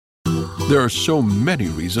There are so many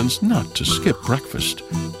reasons not to skip breakfast.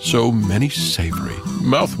 So many savory,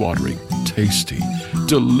 mouth-watering, tasty,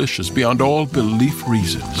 delicious beyond all belief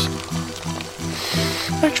reasons.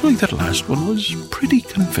 Actually, that last one was pretty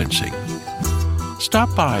convincing.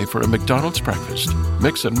 Stop by for a McDonald's breakfast.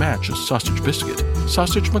 Mix and match a sausage biscuit,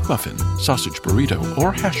 sausage McMuffin, sausage burrito,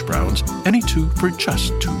 or hash browns, any two for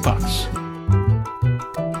just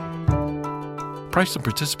 $2. Price and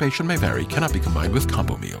participation may vary, cannot be combined with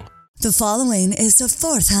combo meal. The following is a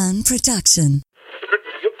Fourth Hand production.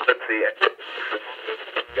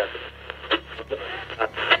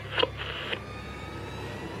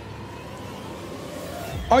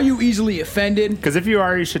 Are you easily offended? Because if you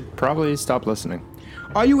are, you should probably stop listening.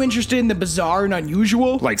 Are you interested in the bizarre and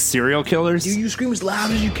unusual? Like serial killers? Do you scream as loud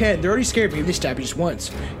as you can? They're already scared of you. They stab you just once.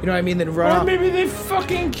 You know what I mean? Then run Or off. maybe they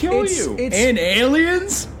fucking kill you. And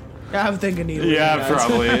aliens? I'm thinking aliens. Yeah,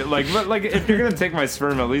 probably. Like if you're gonna take my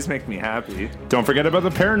sperm, at least make me happy. Don't forget about the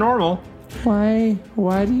paranormal. Why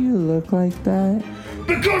do you look like that?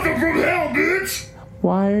 Because I'm from hell, bitch!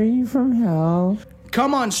 Why are you from hell?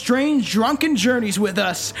 Come on strange, drunken journeys with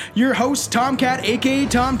us. Your host, Tomcat, a.k.a.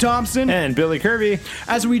 Tom Thompson. And Billy Kirby.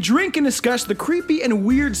 As we drink and discuss the creepy and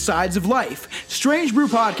weird sides of life. Strange Brew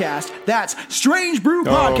Podcast. That's Strange Brew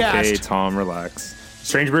Podcast. Okay, Tom, relax.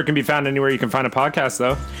 Strange Brew can be found anywhere you can find a podcast,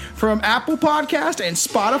 though. From Apple Podcast and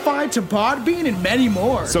Spotify to Podbean and many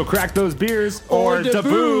more. So crack those beers or the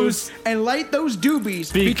booze and light those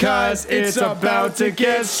doobies because it's about to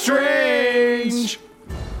get strange.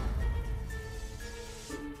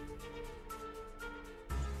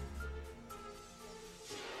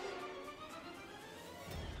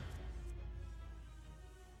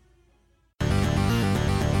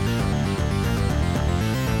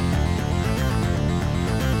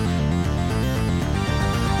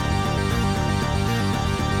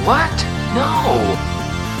 What? No!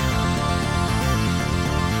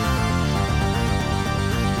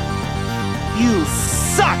 You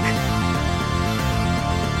suck!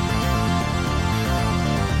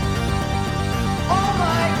 Oh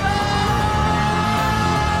my God!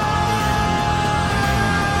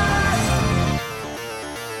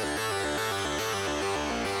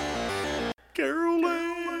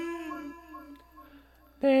 Caroline!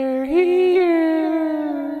 They're here.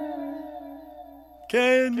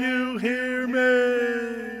 Can you hear me?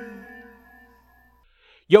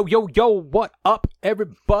 Yo, what up,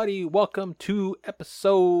 everybody? Welcome to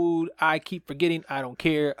episode, I keep forgetting, I don't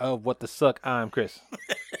care, of What the Suck. I'm Chris.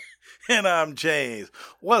 And I'm James.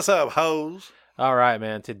 What's up, hoes? All right,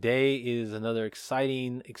 man. Today is another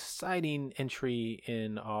exciting entry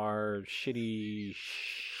in our shitty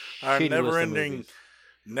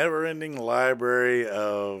never-ending library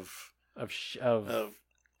of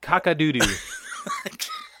cock-a-doo-doo.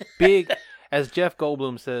 Big, as Jeff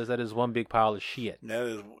Goldblum says, that is one big pile of shit. That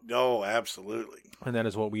is, absolutely. And that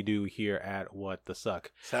is what we do here at What the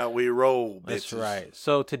Suck. That's how we roll, bitches. That's right.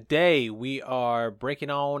 So today we are breaking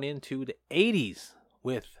on into the 80s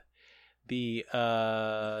with the,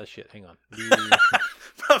 hang on.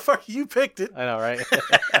 Motherfucker, you picked it. I know, right?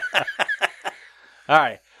 All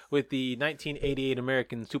right. With the 1988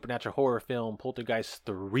 American supernatural horror film Poltergeist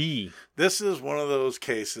 3. This is one of those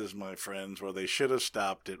cases, my friends, where they should have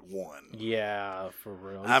stopped at 1. Yeah, for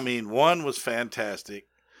real. I mean, 1 was fantastic.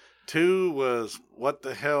 2 was, what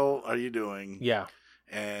the hell are you doing? Yeah.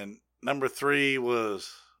 And number 3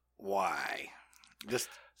 was, why? It's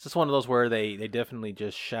just one of those where they definitely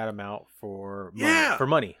just shot him out for money. Yeah. For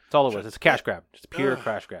money. That's all it was. It's a cash grab. Just a pure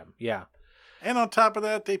cash grab. Yeah. And on top of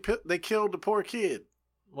that, they killed the poor kid.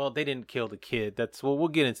 Well, they didn't kill the kid. We'll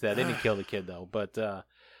get into that. They didn't kill the kid though. But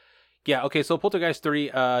yeah, okay. So Poltergeist 3,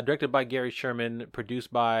 directed by Gary Sherman,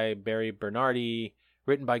 produced by Barry Bernardi,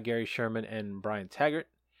 written by Gary Sherman and Brian Taggart,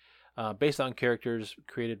 based on characters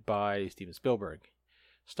created by Steven Spielberg,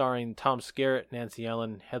 starring Tom Skerritt, Nancy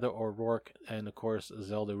Allen, Heather O'Rourke, and of course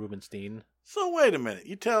Zelda Rubinstein. So wait a minute,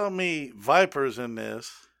 you telling me Viper's in this?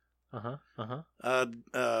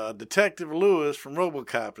 Detective Lewis from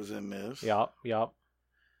RoboCop is in this. Yup.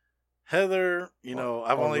 Heather,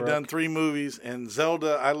 I've only done 3 movies, and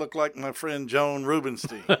Zelda, I look like my friend Joan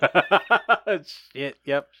Rubinstein. Shit,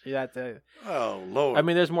 yep. That's it. Oh, Lord. I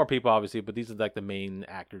mean, there's more people, obviously, but these are like the main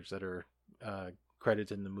actors that are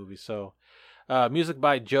credited in the movie. So, music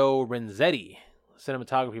by Joe Renzetti.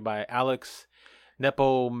 Cinematography by Alex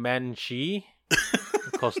Nepomanchi.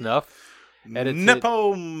 Close enough. Maniashi.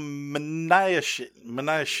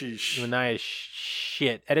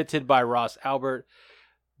 Edited by Ross Albert.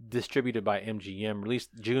 Distributed by MGM. Released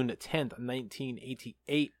June 10th,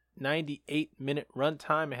 1988. 98-minute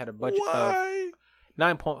runtime. It had a budget of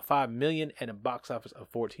 $9.5 million and a box office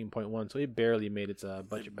of 14.1. So it barely made its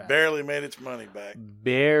budget back. Barely made its money back.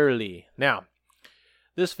 Barely. Now,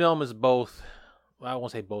 this film is both. Well, I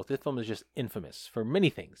won't say both. This film is just infamous for many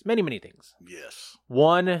things. Many, many things. Yes.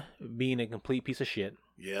 One, being a complete piece of shit.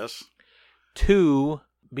 Yes. Two,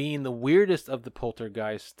 being the weirdest of the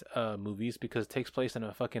Poltergeist movies because it takes place in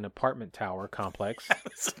a fucking apartment tower complex,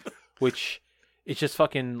 which it's just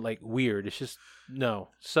fucking like weird. It's just no.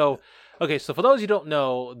 So, okay. So for those who don't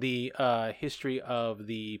know the history of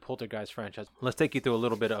the Poltergeist franchise, let's take you through a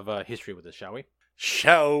little bit of history with this, shall we?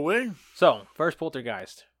 Shall we? So, first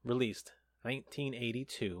Poltergeist released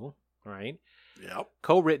 1982. Right. Yep.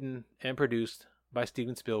 Co-written and produced by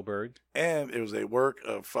Steven Spielberg. And it was a work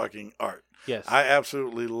of fucking art. Yes. I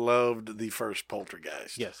absolutely loved the first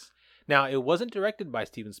Poltergeist. Yes. Now, it wasn't directed by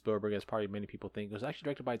Steven Spielberg, as probably many people think. It was actually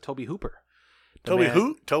directed by Tobe Hooper. Toby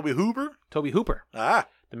Hooper? Tobe Hooper. Ah.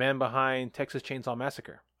 The man behind Texas Chainsaw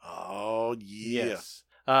Massacre. Oh, yeah. Yes.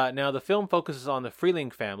 Now, the film focuses on the Freeling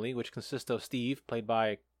family, which consists of Steve, played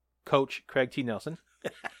by Coach Craig T. Nelson.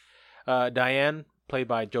 Diane, played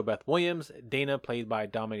by JoBeth Williams. Dana, played by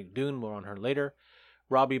Dominic Dune. More on her later.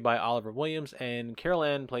 Robbie by Oliver Williams. And Carol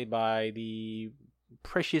Ann, played by the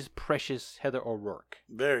precious Heather O'Rourke.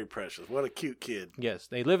 Very precious. What a cute kid. Yes,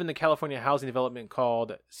 they live in the California housing development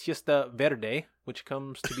called Siesta Verde, which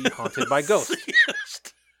comes to be haunted by ghosts.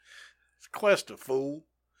 It's Cuesta, fool.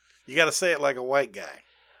 You got to say it like a white guy.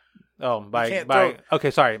 Oh, by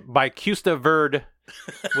Cuesta Verde,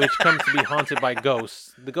 which comes to be haunted by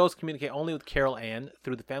ghosts. The ghosts communicate only with Carol Ann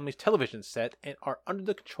through the family's television set and are under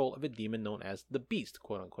the control of a demon known as the Beast,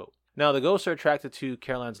 quote unquote. Now, the ghosts are attracted to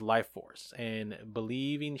Carol Ann's life force, and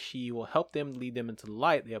believing she will help them lead them into the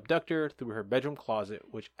light, they abduct her through her bedroom closet,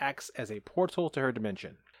 which acts as a portal to her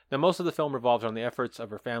dimension. Now, most of the film revolves around the efforts of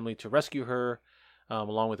her family to rescue her,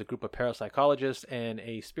 along with a group of parapsychologists and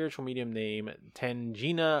a spiritual medium named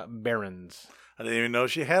Tangina Barons. I didn't even know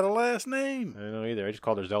she had a last name. I don't know either. I just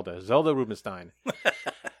called her Zelda. Zelda Rubinstein.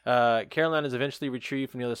 Carol Ann is eventually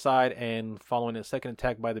retrieved from the other side, and following a second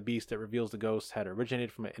attack by the Beast that reveals the ghost had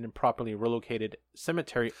originated from an improperly relocated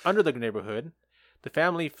cemetery under the neighborhood, the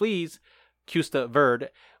family flees Cuesta Verde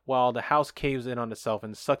while the house caves in on itself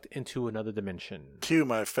and sucked into another dimension. Cue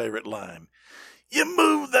my favorite line. You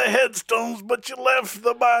moved the headstones, but you left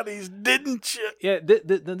the bodies, didn't you? Yeah,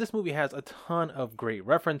 this movie has a ton of great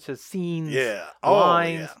references, scenes,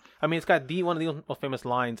 lines. Yeah. I mean, it's got one of the most famous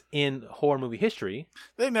lines in horror movie history.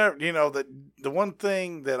 They never, the one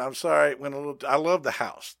thing that I'm sorry, I love the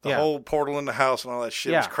house. The whole portal in the house and all that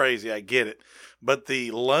shit is crazy. I get it. But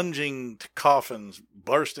the lunging coffins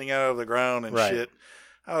bursting out of the ground and shit,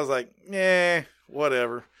 I was like,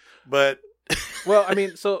 whatever. But well, I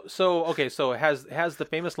mean, so it has the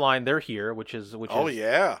famous line "They're here," which is with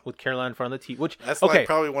Carol Ann in front of the TV. Which that's like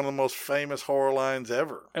probably one of the most famous horror lines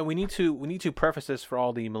ever. And we need to preface this for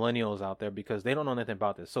all the millennials out there because they don't know nothing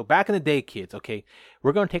about this. So back in the day, kids,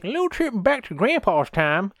 we're gonna take a little trip back to Grandpa's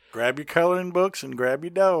time. Grab your coloring books and grab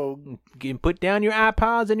your dog. And put down your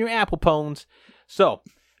iPods and your Apple Phones. So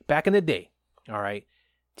back in the day, all right.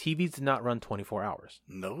 TVs did not run 24 hours.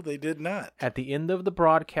 No, they did not. At the end of the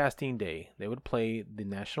broadcasting day, they would play the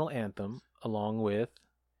national anthem along with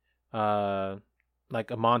like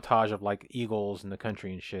a montage of like eagles in the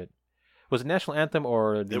country and shit. Was it national anthem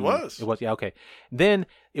or It was. It was, yeah, okay. Then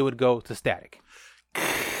it would go to static.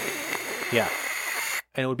 Yeah.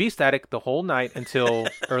 And it would be static the whole night until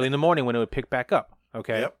early in the morning when it would pick back up.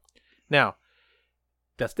 Okay? Yep. Now,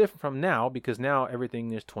 that's different from now because now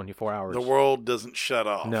everything is 24 hours. The world doesn't shut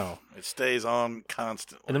off. No. It stays on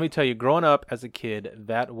constantly. And let me tell you, growing up as a kid,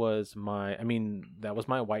 that was my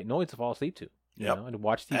white noise to fall asleep to. You know, I'd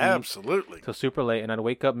watch TV absolutely till super late, and I'd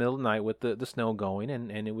wake up middle of the night with the snow going,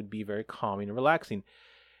 and it would be very calming and relaxing.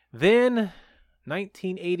 Then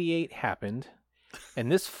 1988 happened,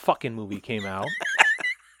 and this fucking movie came out.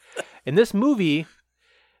 And this movie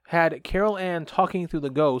had Carol Ann talking through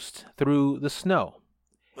the ghost through the snow.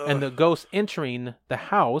 And the ghost entering the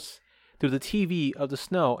house through the TV of the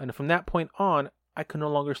snow. And from that point on, I could no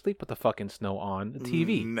longer sleep with the fucking snow on the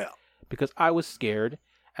TV. No. Because I was scared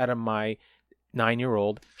out of my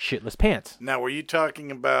 9-year-old shitless pants. Now, were you talking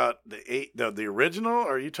about the original,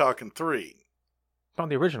 or are you talking 3? On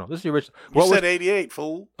the original. This is the original. You said 88,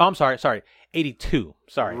 fool. Oh, I'm sorry. 82.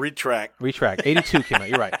 Sorry. Retract. 82 came out.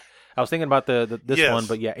 You're right. I was thinking about this one,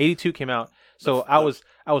 but yeah, 82 came out. So I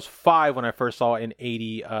was 5 when I first saw it in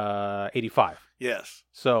 85. Yes.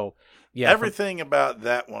 So yeah, everything about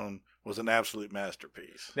that one was an absolute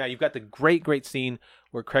masterpiece. Now you've got the great scene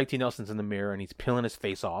where Craig T. Nelson's in the mirror and he's peeling his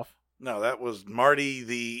face off. No, that was Marty,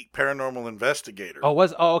 the paranormal investigator.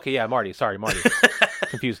 Okay, yeah, Marty. Sorry, Marty.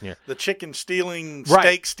 Confusing here. The chicken stealing, Right.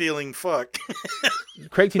 steak stealing fuck.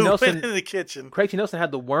 Craig T. Who Nelson went in the kitchen. Craig T. Nelson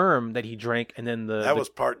had the worm that he drank, and then That was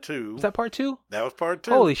part 2. Was that part 2? That was part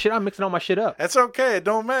 2. Holy shit! I'm mixing all my shit up. That's okay. It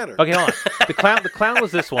don't matter. Okay, hold on. The clown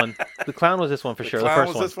was this one. The clown was this one for sure. The The clown first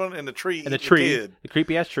was one. this one in the tree. And the tree, kid. the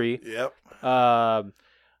creepy ass tree. Yep. What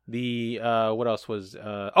else was?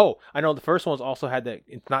 I know the first one's also had that.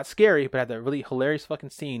 It's not scary, but had that really hilarious fucking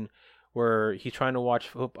scene where he's trying to watch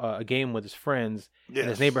a game with his friends, and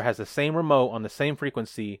his neighbor has the same remote on the same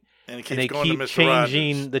frequency, and they going keep to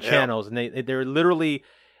changing Rogers. the channels, and they're literally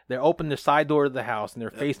open the side door of the house and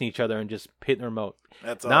they're facing each other and just hitting the remote.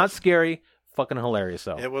 That's not awesome. scary, fucking hilarious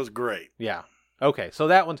though. It was great. Yeah. Okay, so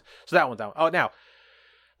that one's out. Oh, now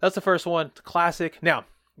that's the first one. It's a classic. Now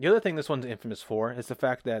the other thing this one's infamous for is the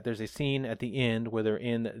fact that there's a scene at the end where they're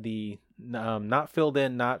in the not filled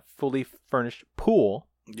in, not fully furnished pool.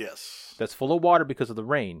 Yes. That's full of water because of the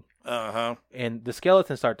rain. Uh-huh. And the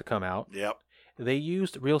skeletons start to come out. Yep. They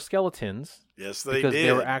used real skeletons. Yes, they because did.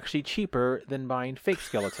 they were actually cheaper than buying fake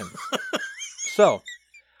skeletons. So,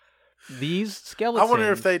 these skeletons... I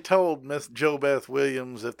wonder if they told Miss Jo Beth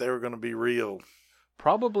Williams if they were going to be real.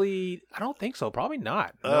 Probably, I don't think so. Probably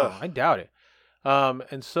not. No, I doubt it.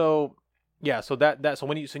 And so... Yeah, so so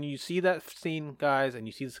when you see that scene, guys, and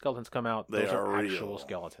you see the skeletons come out, those are actual real.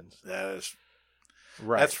 skeletons. That is...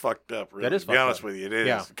 Right. That's fucked up, really. That is to be honest up. with you, it is.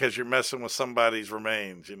 Yeah. Because you're messing with somebody's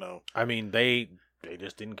remains, you know. I mean, they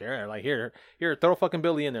just didn't care. They're like, here, throw fucking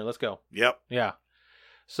Billy in there. Let's go. Yep. Yeah.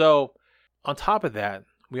 So, on top of that,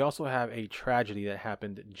 we also have a tragedy that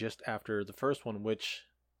happened just after the first one, which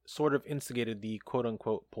sort of instigated the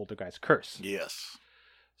quote-unquote poltergeist curse. Yes.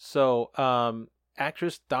 So,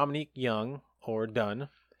 actress Dominique Young, or Dunn,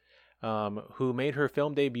 who made her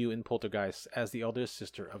film debut in Poltergeist as the elder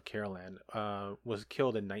sister of Carol Ann, was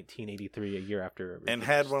killed in 1983, a year after it was And released.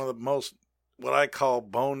 had one of the most, what I call,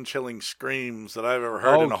 bone-chilling screams that I've ever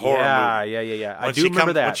heard in a horror movie. Yeah. When I do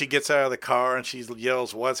remember that. When she gets out of the car and she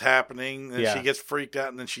yells, "What's happening?" and Yeah. she gets freaked out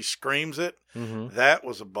and then she screams it. Mm-hmm. That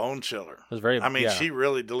was a bone chiller. It was very. I mean, yeah. she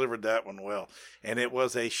really delivered that one well. And it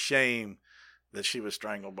was a shame that she was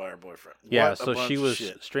strangled by her boyfriend. Yeah, What a so bunch she of was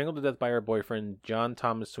shit. strangled to death by her boyfriend, John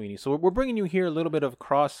Thomas Sweeney. So we're bringing you here a little bit of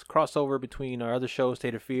crossover between our other show,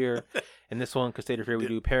 State of Fear, and this one, because State of Fear, we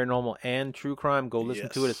do paranormal and true crime. Go listen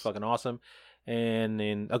to it. It's fucking awesome. And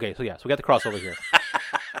then, okay, so we got the crossover here.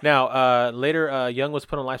 Now, later, Young was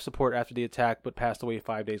put on life support after the attack, but passed away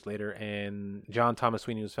 5 days later. And John Thomas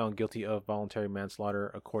Sweeney was found guilty of voluntary manslaughter,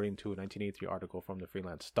 according to a 1983 article from the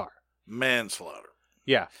Freelance Star. Manslaughter.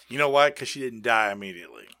 Yeah. You know why? Because she didn't die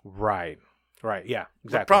immediately. Right. Yeah, exactly.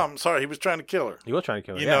 The problem, he was trying to kill her. He was trying to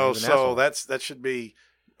kill her. You Yeah, he know, was an so asshole. that should be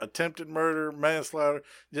attempted murder, manslaughter.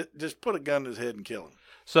 Just put a gun to his head and kill him.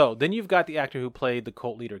 So then you've got the actor who played the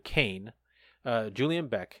cult leader Kane, Julian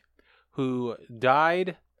Beck, who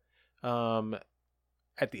died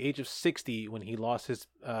at the age of 60 when he lost his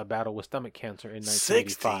battle with stomach cancer in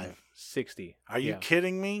 1985. 60. Are you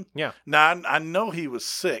kidding me? Yeah. Now, I know he was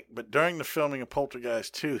sick, but during the filming of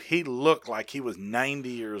Poltergeist 2, he looked like he was 90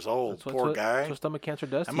 years old. Poor guy. That's what stomach cancer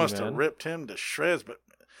does to I you, must have man. ripped him to shreds, but...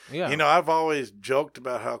 Yeah. You know, I've always joked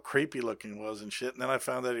about how creepy looking he was and shit, and then I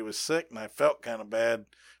found out he was sick, and I felt kind of bad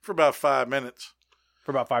for about 5 minutes.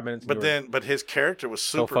 For about 5 minutes. But his character was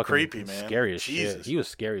so super fucking creepy, man. Scary as Jesus. shit. He was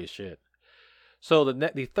scary as shit. So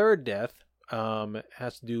the third death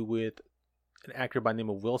has to do with an actor by the name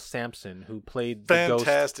of Will Sampson, who played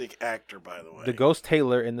Fantastic actor, by the way. the Ghost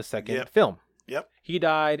Taylor in the second Yep. film. Yep. He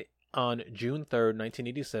died on June 3rd,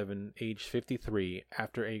 1987, age 53,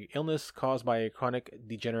 after an illness caused by a chronic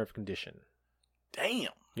degenerative condition.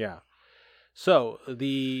 Damn. Yeah. So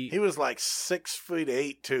he was like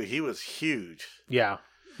 6'8" too. He was huge. Yeah.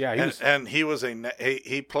 Yeah. He was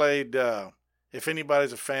he played. If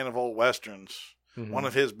anybody's a fan of old westerns, one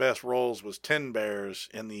of his best roles was Ten Bears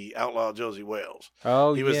in the Outlaw Josie Wales.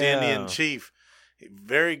 Oh, he was the Indian chief.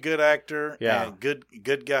 Very good actor. Yeah. And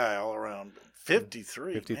good guy all around.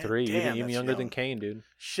 53. 53. Man, damn, even that's younger young. than Kane, dude.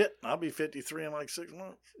 Shit, I'll be 53 in like 6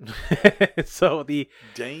 months. So the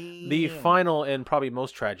Damn. final and probably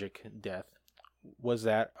most tragic death was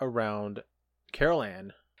that around Carol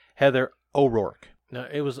Ann Heather O'Rourke. Now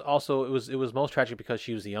it was most tragic because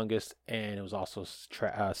she was the youngest, and it was also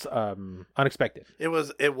unexpected. It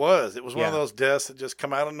was one of those deaths that just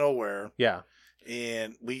come out of nowhere. Yeah.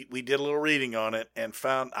 And we did a little reading on it and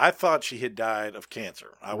found I thought she had died of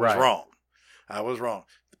cancer. I was wrong.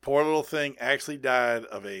 The poor little thing actually died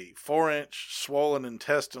of a 4-inch swollen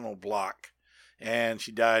intestinal block and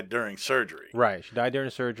she died during surgery. Right. She died during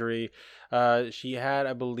surgery. She had,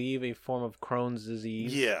 I believe, a form of Crohn's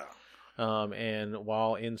disease. Yeah. And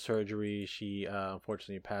while in surgery, she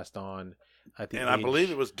unfortunately passed on. I believe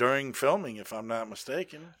it was during filming, if I'm not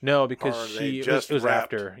mistaken. No, because or it was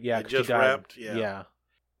after. Yeah, they just she died, wrapped. Yeah. Yeah.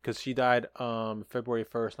 Because she died February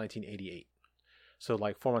 1st, 1988. So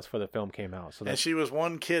like 4 months before the film came out. So and she was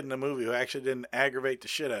one kid in the movie who actually didn't aggravate the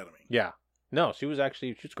shit out of me. Yeah. No, she was a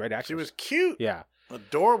great actress. She was cute. Yeah.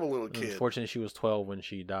 Adorable little kid. Unfortunately, she was 12 when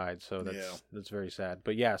she died, so that's very sad.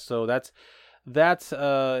 But yeah, so that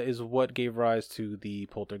is what gave rise to the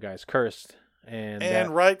Poltergeist curse.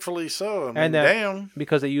 And rightfully so. I mean, damn.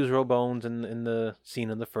 Because they use real bones in the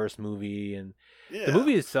scene of the first movie, and yeah. the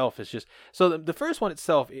movie itself is just so. The first one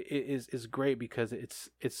itself is great because it's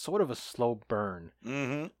sort of a slow burn,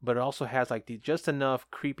 but it also has like just enough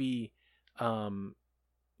creepy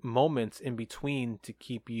moments in between to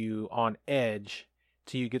keep you on edge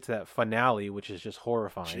till you get to that finale, which is just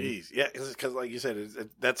horrifying. Jeez, yeah, because like you said,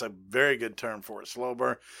 that's a very good term for it, slow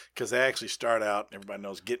burn, because they actually start out, everybody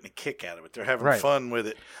knows, getting a kick out of it. They're having fun with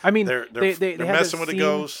it. I mean, they're messing with the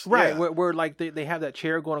ghosts. Right, yeah. where like they have that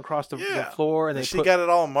chair going across the floor, and she got it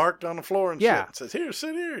all marked on the floor and shit. It says, here,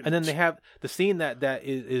 sit here. And then they have the scene that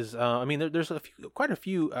is I mean, there's quite a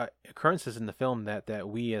few occurrences in the film that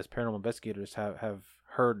we as paranormal investigators have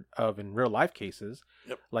heard of in real life cases,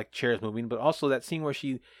 like chairs moving, but also that scene where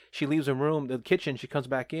she leaves a room, the kitchen, she comes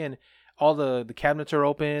back in, all the cabinets are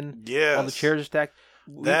open, all the chairs are stacked.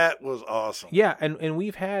 That was awesome. Yeah, and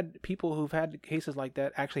we've had people who've had cases like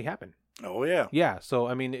that actually happen. Oh yeah. Yeah, so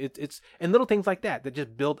I mean it's and little things like that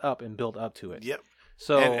just build up to it. Yep.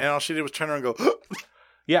 So and all she did was turn around and go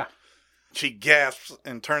yeah. She gasps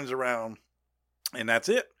and turns around and that's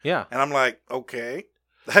it. Yeah. And I'm like, okay.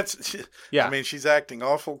 That's yeah. I mean, she's acting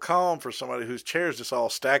awful calm for somebody whose chairs just all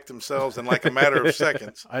stacked themselves in like a matter of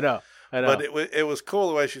seconds. I know. But it was cool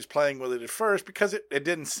the way she was playing with it at first because it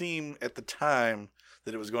didn't seem at the time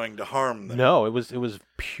that it was going to harm them. No, it was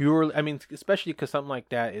purely. I mean, especially because something like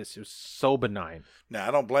that is so benign. Now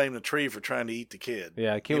I don't blame the tree for trying to eat the kid.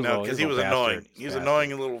 Yeah, the kid was because he was annoying. He was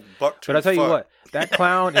annoying, a little buck. But I'll tell you what, that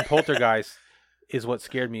clown in Poltergeist is what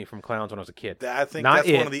scared me from clowns when I was a kid. I think that's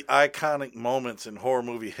one of the iconic moments in horror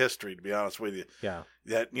movie history, to be honest with you. Yeah.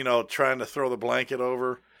 That, trying to throw the blanket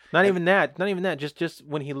over. Not even that. Just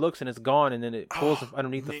when he looks and it's gone and then it pulls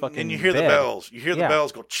underneath the fucking and you hear bed. the bells. You hear the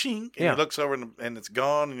bells go chink, and he looks over and it's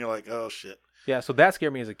gone, and you're like, oh, shit. Yeah, so that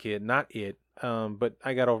scared me as a kid, not it. But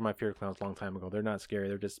I got over my fear of clowns a long time ago. They're not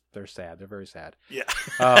scary. They're sad. They're very sad. Yeah.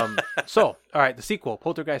 So, all right, the sequel,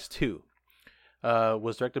 Poltergeist 2.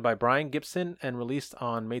 Was directed by Brian Gibson and released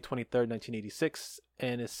on May 23rd, 1986,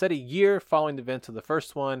 and is set a year following the events of the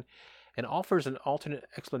first one and offers an alternate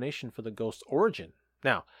explanation for the ghost's origin.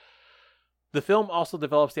 Now, the film also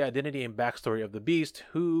develops the identity and backstory of the beast,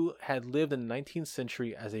 who had lived in the 19th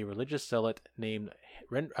century as a religious zealot named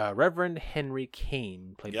Reverend Henry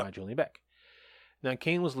Kane, played by Julian Beck. Now,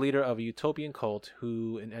 Kane was leader of a utopian cult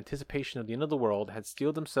who, in anticipation of the end of the world, had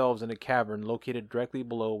sealed themselves in a cavern located directly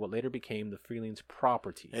below what later became the Freelings'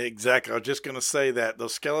 property. Exactly. I was just going to say that.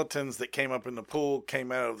 Those skeletons that came up in the pool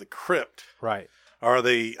came out of the crypt. Right. Or not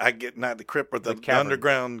the crypt, but the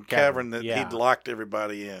underground cavern that he'd locked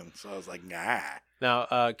everybody in. So I was like, nah.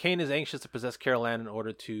 Now, Kane is anxious to possess Carol Ann in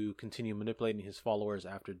order to continue manipulating his followers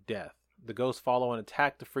after death. The ghosts follow and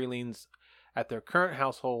attack the Freelings at their current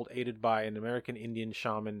household, aided by an American Indian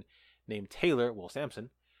shaman named Taylor, Will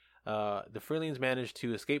Sampson. The Freelings managed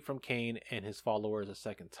to escape from Kane and his followers a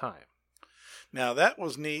second time. Now, that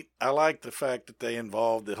was neat. I like the fact that they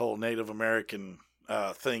involved the whole Native American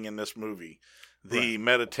thing in this movie. The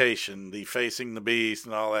meditation, the facing the beast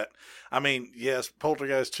and all that. I mean, yes,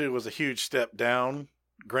 Poltergeist 2 was a huge step down,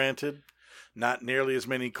 granted. Not nearly as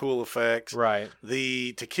many cool effects. Right.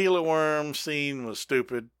 The tequila worm scene was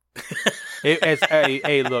stupid.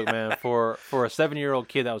 Hey, look, man, for a 7-year-old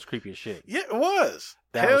kid, that was creepy as shit. Yeah, it was.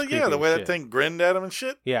 Hell yeah, the way that thing grinned at him and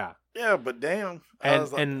shit. Yeah. Yeah, but damn.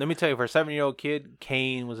 And let me tell you, for a 7-year-old kid,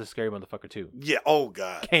 Kane was a scary motherfucker too. Yeah, oh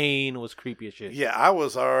God. Kane was creepy as shit. Yeah, I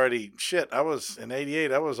was already, I was in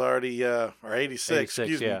 88, I was already, or 86,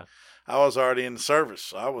 excuse me. I was already in the service.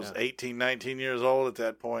 So I was 18, 19 years old at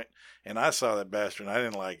that point, and I saw that bastard, and I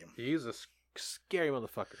didn't like him. He was a scary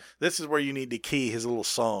motherfucker. This is where you need to key his little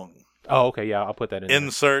song. Oh, okay, yeah, I'll put that in.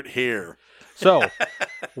 Insert here. So,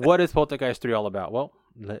 what is Poltergeist 3 all about? Well,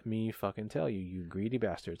 let me fucking tell you, you greedy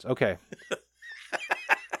bastards. Okay.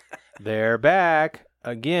 They're back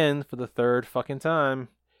again for the third fucking time.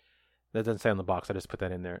 That doesn't say on the box, I just put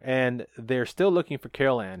that in there. And they're still looking for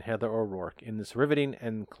Carol Ann, Heather O'Rourke, in this riveting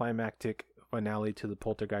and climactic finale to the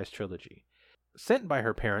Poltergeist trilogy. sent by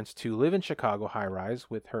her parents to live in Chicago high-rise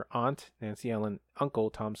with her aunt, Nancy Ellen, uncle,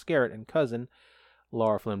 Tom Skerritt, and cousin,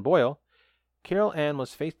 Laura Flynn Boyle, Carol Ann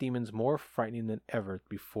must face demons more frightening than ever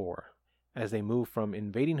before, as they move from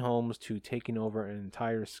invading homes to taking over an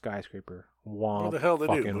entire skyscraper. Womp. What the hell they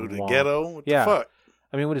do? Fucking Move to the womp. ghetto? What Yeah. the fuck?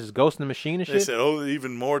 I mean, what is this, Ghost in the Machine and They shit? said, oh,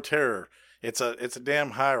 even more terror. It's a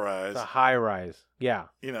damn high rise. It's a high-rise. Yeah.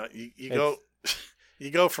 You know, you go you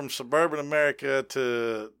go from suburban America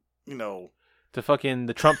to, you know, To fucking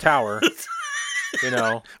the Trump Tower. You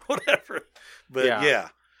know. whatever. But yeah.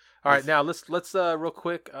 All right, now let's real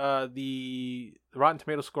quick. The Rotten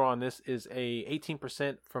Tomato score on this is a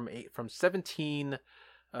 18% from 17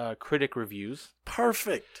 critic reviews.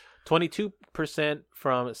 Perfect. 22%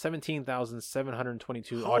 from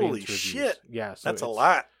 17,722 Holy audience reviews. shit. Yeah, so That's a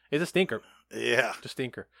lot. It's a stinker. Yeah. It's a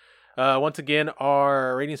stinker. Once again,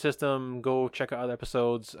 our rating system. Go check out other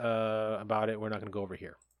episodes about it. We're not going to go over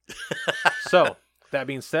here. So that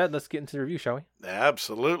being said, let's get into the review, shall we?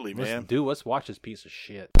 Absolutely, man. Let's watch this piece of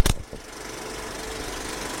shit.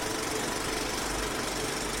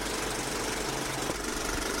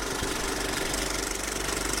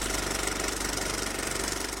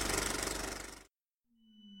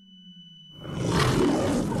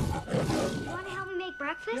 Want to help me make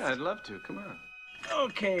breakfast? Yeah, I'd love to. Come on.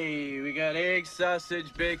 Okay, we got eggs,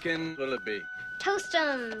 sausage, bacon. What'll it be?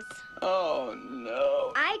 Toastums. Oh,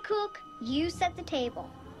 no. I cook, you set the table.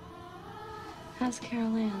 How's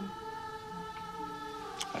Carol Ann?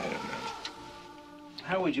 I don't know.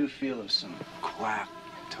 How would you feel if some quack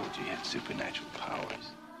told you you had supernatural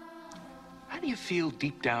powers? How do you feel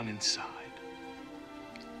deep down inside?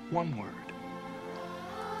 One word.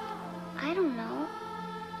 I don't know.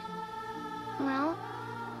 Well,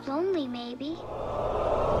 lonely maybe.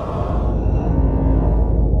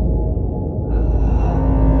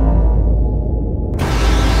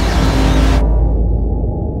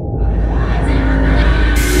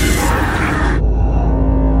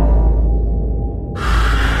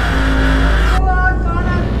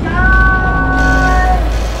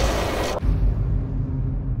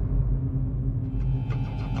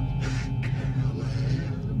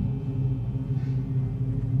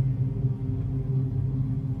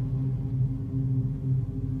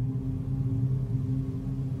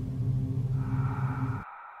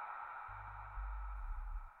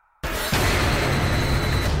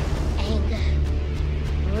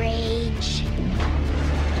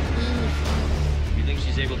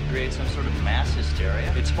 Some sort of mass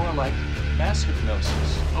hysteria? It's more like mass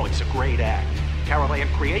hypnosis. Oh, it's a great act. Carol Ann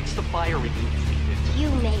creates the fire and you feed it. You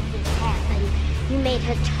made this happen. You made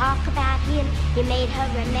her talk about him. You made her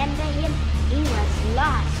remember him. He was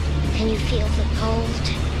lost. Can you feel the cold?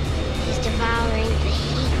 He's devouring the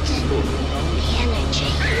heat, the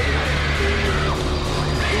energy.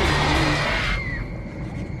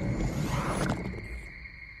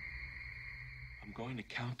 I'm going to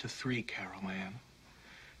count to 3, Carol Ann.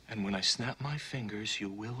 And when I snap my fingers, you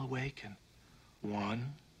will awaken.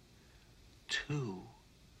 1, 2,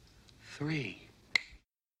 3.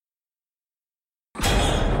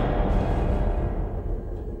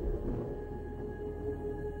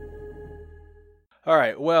 All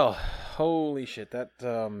right. Well, holy shit. That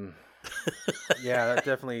yeah, that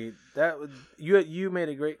definitely you made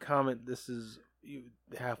a great comment. This is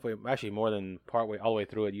halfway, actually more than partway, all the way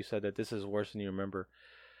through it. You said that this is worse than you remember.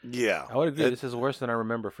 Yeah, I would agree. This is worse than I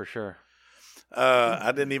remember for sure.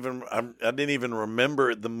 I didn't even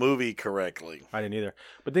remember the movie correctly. I didn't either.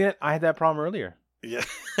 But then I had that problem earlier. Yeah,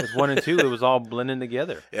 with 1 and 2, it was all blending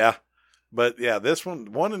together. Yeah, but yeah, this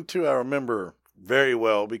one 1 and 2 I remember very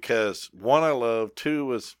well because 1 I loved, 2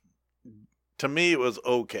 was, to me, it was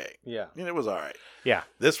okay. Yeah, I mean, it was all right. Yeah,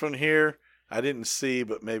 this one here I didn't see,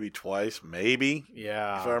 but maybe twice, maybe.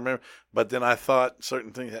 Yeah. If I remember. But then I thought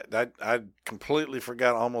certain things. I completely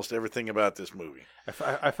forgot almost everything about this movie.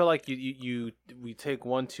 I feel like we take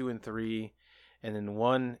 1, 2, and 3, and then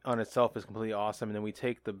 1 on itself is completely awesome, and then we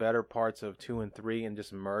take the better parts of 2 and 3 and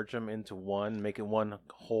just merge them into one, make it one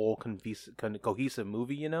whole cohesive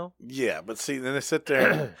movie. You know? Yeah, but see, then they sit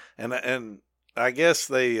there and I guess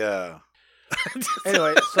they.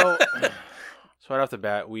 Anyway, so. So right off the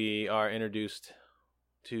bat, we are introduced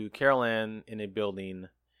to Carol Ann in a building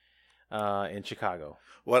in Chicago.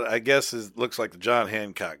 What I guess looks like the John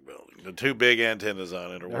Hancock building. The 2 big antennas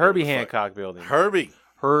on it. Or the Herbie Hancock building.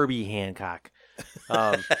 Herbie Hancock.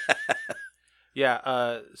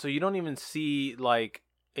 Yeah, so you don't even see like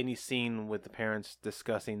any scene with the parents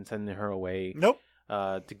discussing sending her away. Nope.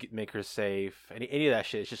 To make her safe. Any of that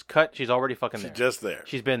shit. It's just cut. She's already fucking there. She's just there.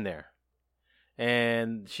 She's been there.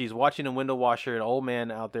 And she's watching a window washer, an old man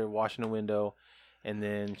out there washing a window. And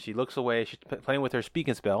then she looks away. She's playing with her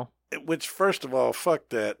speaking spell. Which, first of all, fuck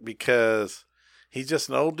that, because he's just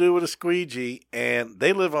an old dude with a squeegee, and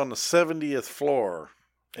they live on the 70th floor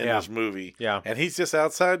in this movie. Yeah. And he's just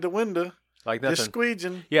outside the window, like nothing. just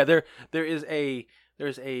squeeging. Yeah,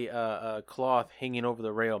 there's a cloth hanging over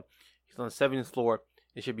the rail. He's on the 70th floor.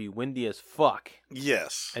 It should be windy as fuck.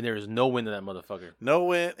 Yes. And there's no wind in that motherfucker. No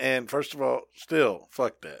wind, and first of all, still,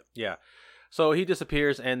 fuck that. Yeah. So he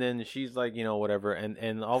disappears, and then she's like, whatever,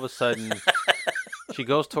 and all of a sudden, she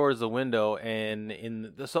goes towards the window,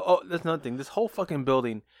 and that's another thing. This whole fucking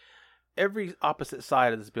building, every opposite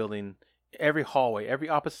side of this building, every hallway, every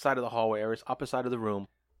opposite side of the hallway, every opposite side of the room,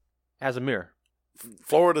 has a mirror.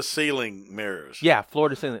 Floor to ceiling mirrors. Yeah, floor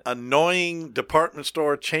to ceiling. Annoying department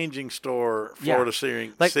store, changing store, floor to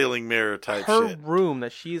ceiling mirror type her shit. Her room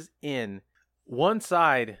that she's in, one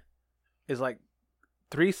side is like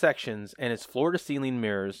 3 sections, and it's floor to ceiling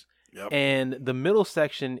mirrors. Yep. And the middle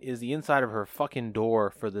section is the inside of her fucking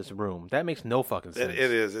door for this room. That makes no fucking sense. It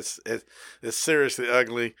is. It's seriously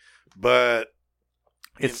ugly, but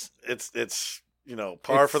it's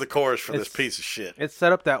par for the course for this piece of shit. It's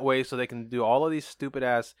set up that way so they can do all of these stupid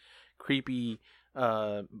ass, creepy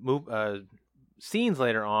scenes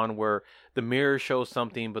later on where the mirror shows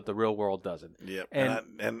something but the real world doesn't. Yep.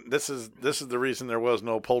 And this is the reason there was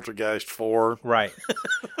no Poltergeist 4. Right.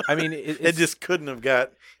 I mean, it just couldn't have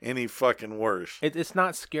got any fucking worse. It's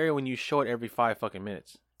not scary when you show it every 5 fucking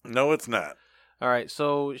minutes. No, it's not. All right,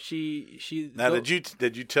 so she now did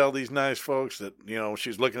you tell these nice folks that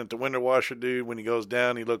she's looking at the window washer dude when he goes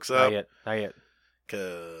down, he looks up? Not yet,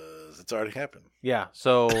 because it's already happened. Yeah,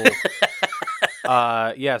 so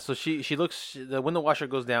so she looks. The window washer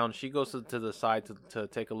goes down. She goes to the side to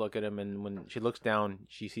take a look at him, and when she looks down,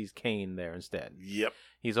 she sees Kane there instead. Yep,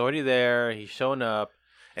 he's already there. He's showing up,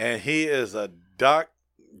 and he is a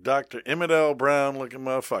Dr. Emmett L. Brown looking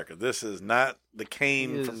motherfucker. This is not the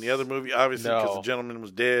Kane from the other movie, obviously, because the gentleman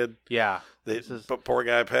was dead. Yeah. Poor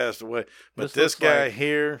guy passed away. But this guy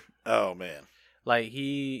here, oh, man. Like,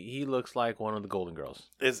 he looks like one of the Golden Girls.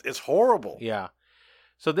 It's horrible. Yeah.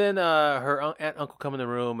 So then her aunt and uncle come in the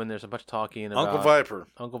room, and there's a bunch of talking about...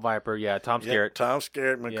 Uncle Viper, yeah. Tom Skerritt. Yeah, Tom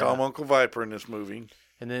Skerritt. I'm going to call him Uncle Viper in this movie.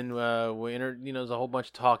 And then there's a whole bunch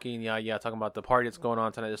of talking, talking about the party that's going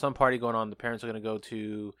on tonight. There's some party going on. The parents are going to go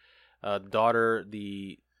to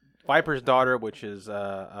the Viper's daughter, which is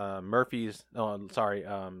Murphy's. Oh, sorry,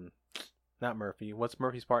 not Murphy. What's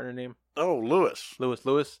Murphy's partner name? Oh, Lewis.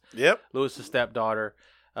 Lewis. Yep. Lewis's stepdaughter.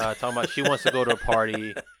 Talking about she wants to go to a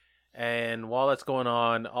party, and while that's going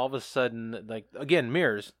on, all of a sudden, like again,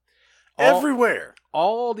 mirrors. Everywhere.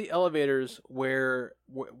 All the elevators where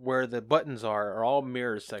the buttons are all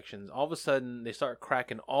mirror sections. All of a sudden, they start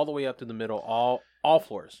cracking all the way up to the middle, all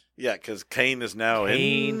floors. Yeah, because Kane is now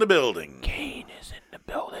in the building. Kane is in the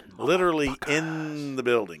building. Literally in the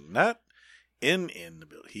building. Not in the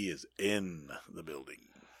building. He is in the building.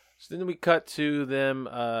 So then we cut to them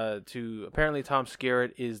to apparently Tom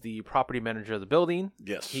Skerritt is the property manager of the building.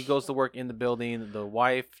 Yes. He goes to work in the building. The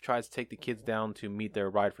wife tries to take the kids down to meet their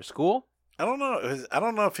ride for school. I don't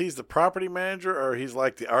know if he's the property manager or he's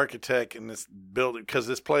like the architect in this building, because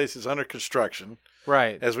this place is under construction.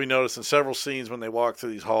 Right. As we notice in several scenes when they walk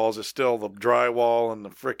through these halls, it's still the drywall and the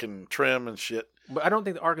freaking trim and shit. But I don't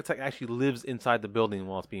think the architect actually lives inside the building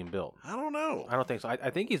while it's being built. I don't know. I don't think so. I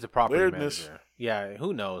think he's the property manager. Yeah,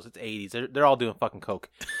 who knows? It's 80s. They're all doing fucking coke.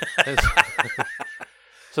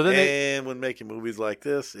 So then when making movies like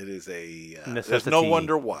this, it is a there's no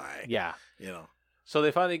wonder why. Yeah. So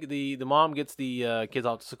they finally, the mom gets the kids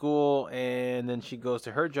off to school, and then she goes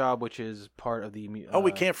to her job, which is part of the...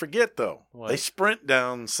 we can't forget, though. What? They sprint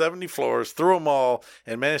down 70 floors, through them all,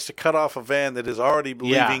 and manage to cut off a van that is already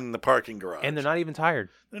leaving the parking garage. And they're not even tired.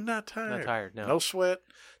 They're not tired. Not tired, no. No sweat,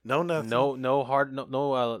 no nothing. No hard,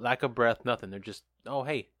 no lack of breath, nothing. They're just, oh,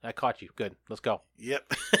 hey, I caught you. Good, let's go.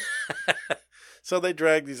 Yep. So they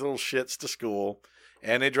drag these little shits to school.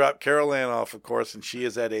 And they drop Carol Ann off, of course, and she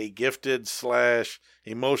is at a gifted /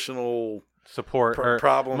 emotional support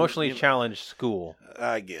problem, emotionally challenged school,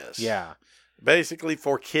 I guess. Yeah, basically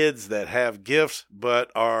for kids that have gifts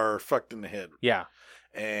but are fucked in the head. Yeah,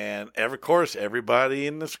 and of course, everybody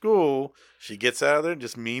in the school, she gets out of there,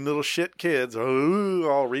 just mean little shit kids,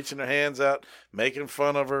 all reaching their hands out, making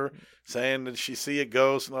fun of her, saying that she see a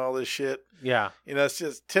ghost and all this shit. Yeah, it's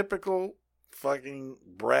just typical fucking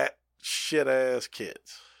brat. Shit ass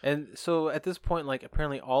kids. And so at this point, like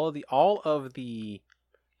apparently all of the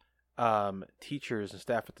teachers and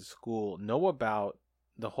staff at the school know about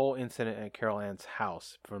the whole incident at Carol Ann's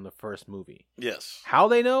house from the first movie. Yes. How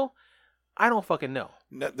they know? I don't fucking know.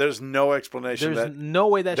 No, there's no explanation. There's no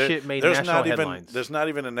way that shit made national headlines. There's not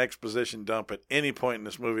even an exposition dump at any point in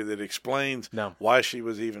this movie that explains why she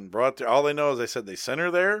was even brought there. All they know is they said they sent her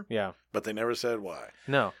there. Yeah. But they never said why.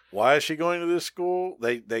 No. Why is she going to this school?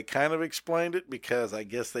 They kind of explained it because I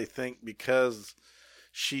guess they think because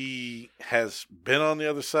she has been on the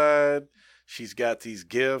other side, she's got these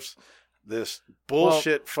gifts. This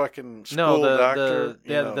bullshit fucking school doctor.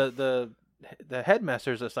 The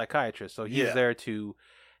headmaster is a psychiatrist, so he's there to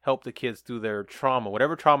help the kids through their trauma,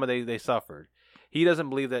 whatever trauma they suffered. He doesn't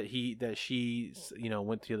believe that she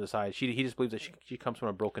went to the other side. He just believes that she comes from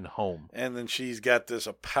a broken home. And then she's got this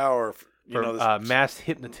power, mass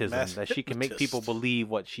hypnotism she can make people believe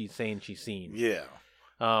what she's saying she's seen. Yeah.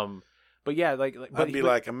 But yeah, I'd be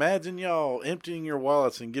like, imagine y'all emptying your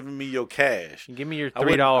wallets and giving me your cash. Give me your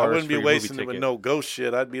 $3. I wouldn't be wasting it with no ghost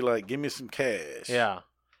shit. I'd be like, give me some cash. Yeah.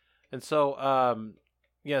 And so, so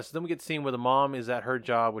then we get the scene where the mom is at her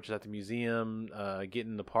job, which is at the museum,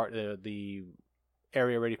 getting the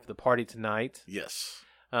area ready for the party tonight. Yes.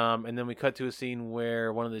 And then we cut to a scene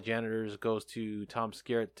where one of the janitors goes to Tom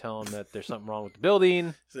Skerritt to tell him that there's something wrong with the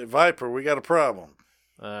building. Say, Viper, we got a problem.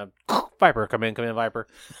 Viper, come in, Viper.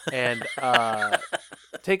 And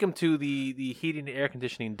take him to the heating and air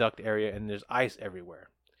conditioning duct area, and there's ice everywhere.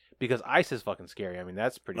 Because ice is fucking scary. I mean,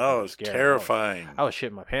 that's pretty it's scary. Terrifying. I was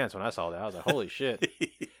shitting my pants when I saw that. I was like, holy shit.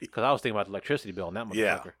 Because I was thinking about the electricity bill on that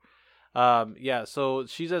motherfucker. Yeah. So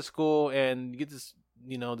she's at school, and you get this,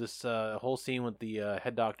 this whole scene with the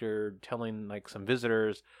head doctor telling, like, some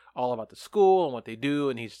visitors all about the school and what they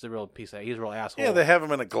do, and he's just a real he's a real asshole. Yeah, they have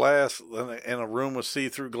him in a room with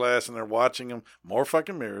see-through glass, and they're watching him, more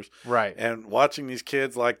fucking mirrors. Right. And watching these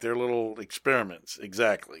kids like their little experiments.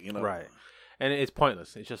 Exactly, Right. And it's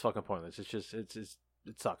pointless. It's just fucking pointless. It's just, it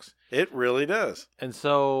sucks. It really does. And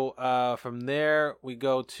so from there, we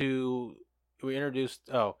introduced,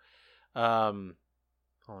 let me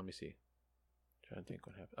see. I'm trying to think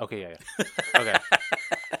what happened. Okay, yeah. Okay.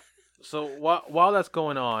 So while that's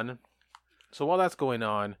going on,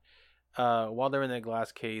 while they're in that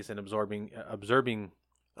glass case and observing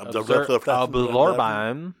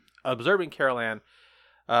Carol Ann,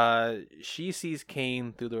 she sees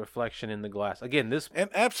Kane through the reflection in the glass. Again, and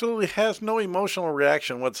absolutely has no emotional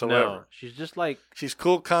reaction whatsoever. No, she's just like, she's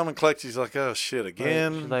cool, calm, and collected. She's like, oh shit,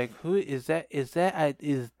 again. She's like, who is that? Is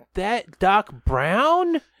that Doc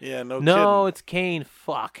Brown? Yeah, no, kidding. It's Kane.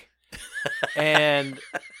 Fuck. And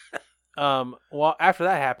well, after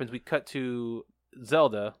that happens, we cut to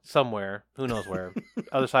Zelda somewhere, who knows where,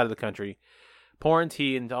 other side of the country, pouring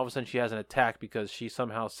tea, and all of a sudden she has an attack because she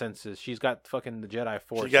somehow senses she's got fucking the Jedi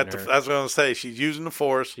Force. I was going to say, she's using the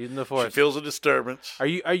Force. Using the Force. She feels a disturbance. Are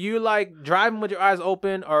you like driving with your eyes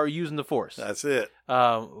open, or using the Force? That's it.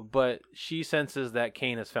 But she senses that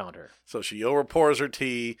Kane has found her. So she overpours her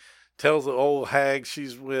tea, tells the old hag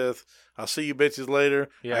she's with, "I'll see you bitches later.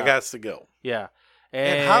 Yeah. I got to go." Yeah.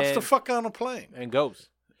 And hops the fuck on a plane. And goes.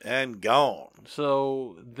 And gone.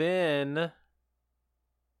 So then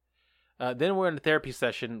we're in a therapy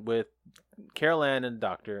session with Carol Ann and the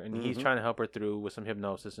doctor, and he's trying to help her through with some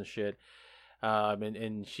hypnosis and shit.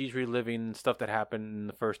 And she's reliving stuff that happened in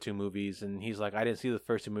the first two movies, and he's like, I didn't see the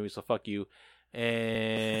first two movies, so fuck you.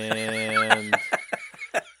 And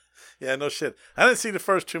yeah, no shit. I didn't see the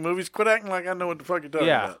first two movies. Quit acting like I know what the fuck you're talking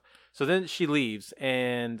about. So then she leaves,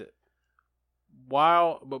 and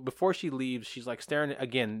before she leaves, she's like staring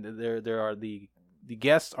again. There are the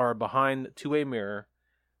guests are behind a two-way mirror,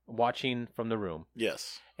 watching from the room.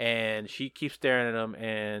 Yes. And she keeps staring at him,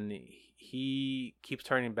 and he keeps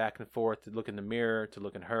turning back and forth to look in the mirror, to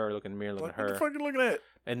look at her, look in the mirror, look at her. What the fuck are you looking at?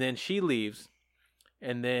 And then she leaves,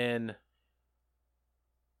 and then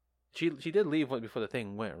she did leave before the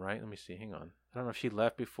thing went, right? Let me see. Hang on. I don't know if she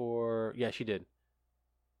left before. Yeah, she did.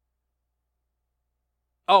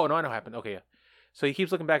 Oh, no, I know what happened. Okay, yeah. So he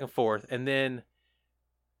keeps looking back and forth, and then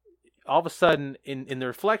all of a sudden, in the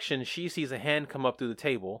reflection, she sees a hand come up through the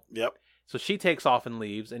table. Yep. So she takes off and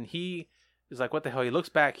leaves, and he is like, "What the hell?" He looks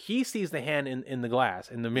back. He sees the hand in the glass,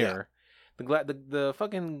 in the mirror. Yeah.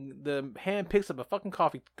 The hand picks up a fucking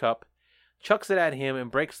coffee cup, chucks it at him, and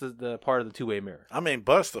breaks the part of the two-way mirror. I mean,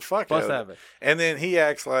 bust the fuck out of it. And then he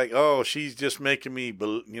acts like, "Oh, she's just making me,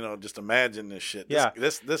 just imagine this shit." Yeah.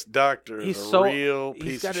 This doctor is a real piece of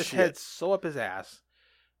shit. He's got his head so up his ass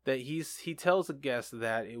that he tells the guest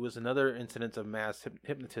that it was another incident of mass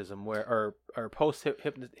hypnotism or post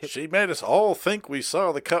hypnotism. She made us all think we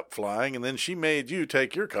saw the cup flying, and then she made you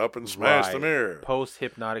take your cup and smash the mirror. Post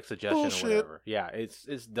hypnotic suggestion or whatever. Yeah,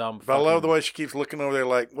 it's dumb. But I love the way she keeps looking over there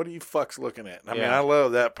like, what are you fucks looking at? I mean, I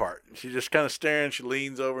love that part. She's just kind of staring. She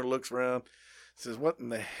leans over and looks around. Says, what in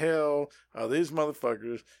the hell are these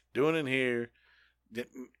motherfuckers doing in here?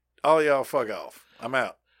 All y'all fuck off. I'm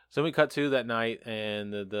out. So we cut to that night,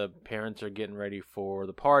 and the parents are getting ready for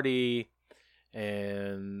the party,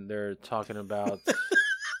 and they're talking about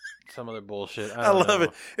some other bullshit. I love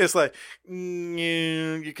it. It's like,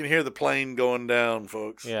 you can hear the plane going down,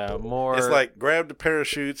 folks. Yeah, more. It's like, grab the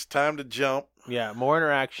parachutes, time to jump. Yeah, more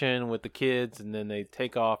interaction with the kids, and then they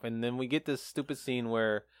take off, and then we get this stupid scene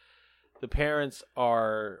where the parents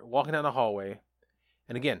are walking down the hallway,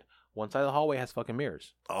 and again, one side of the hallway has fucking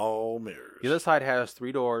mirrors. All mirrors. The other side has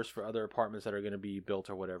 3 doors for other apartments that are going to be built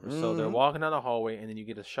or whatever. Mm-hmm. So they're walking down the hallway, and then you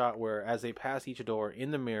get a shot where as they pass each door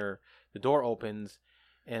in the mirror, the door opens,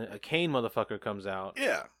 and a Kane motherfucker comes out.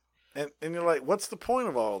 Yeah. And you're like, what's the point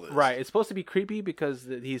of all this? Right. It's supposed to be creepy because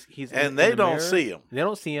he's and they don't mirror. see him. They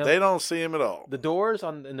don't see him. They don't see him at all. The doors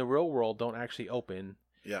in the real world don't actually open.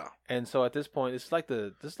 Yeah. And so at this point, this is like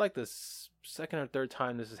the second or third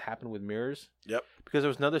time this has happened with mirrors. Yep. Because there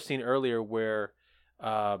was another scene earlier where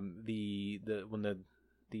when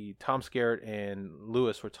the Tom Skerritt and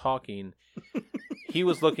Lewis were talking, he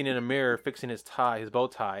was looking in a mirror fixing his bow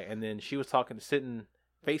tie, and then she was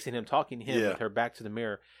facing him, talking to him with her back to the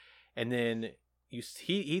mirror, and then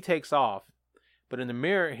he takes off, but in the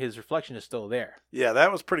mirror his reflection is still there. Yeah,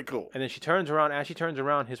 that was pretty cool. And then she turns around. As she turns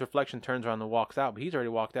around, his reflection turns around and walks out, but he's already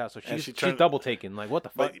walked out, so she's double taking. Like, what the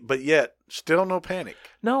fuck? But yet, still no panic.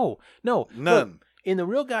 No. None. Look, in the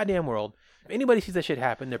real goddamn world, if anybody sees that shit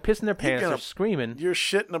happen, they're pissing their pants, they're screaming. You're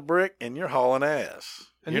shitting a brick and you're hauling ass.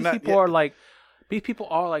 And these people are like,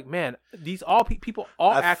 man, people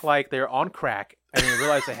act like they're on crack, and they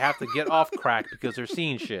realize they have to get off crack because they're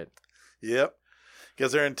seeing shit. Yep.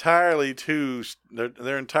 Because they're entirely too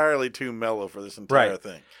mellow for this entire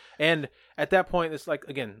thing. And at that point, it's like,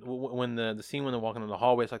 again, when the scene when they're walking in the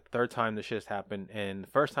hallway, it's like the third time this shit has happened. And the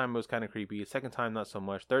first time it was kind of creepy. The second time, not so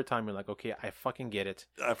much. Third time, you're like, okay, I fucking get it.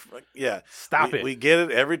 Stop it. We get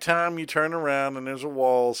it. Every time you turn around and there's a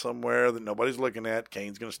wall somewhere that nobody's looking at,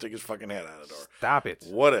 Kane's going to stick his fucking head out the door. Stop it.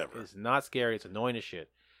 Whatever. It's not scary. It's annoying as shit.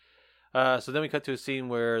 So then we cut to a scene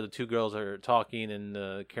where the 2 girls are talking,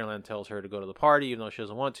 and Caroline tells her to go to the party, even though she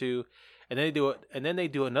doesn't want to. And then they do it. And then they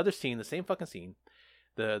do another scene, the same fucking scene.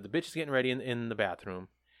 The bitch is getting ready in the bathroom,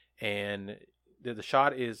 and the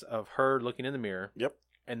shot is of her looking in the mirror. Yep.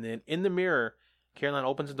 And then in the mirror, Caroline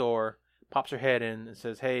opens the door, pops her head in, and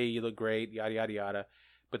says, "Hey, you look great," yada yada yada.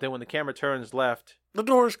 But then when the camera turns left, the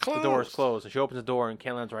door is closed. The door is closed, and she opens the door, and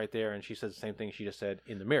Caroline's right there, and she says the same thing she just said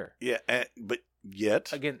in the mirror. Yeah, but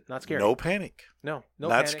yet again, not scary. No panic. No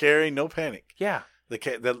not panic. Scary. No panic. Yeah.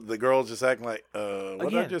 The girl's just acting like,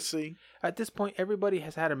 what did I just see? At this point, everybody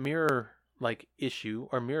has had a mirror issue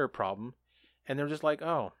or mirror problem, and they're just like,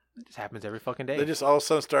 oh, it just happens every fucking day. They just all of a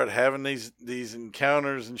sudden start having these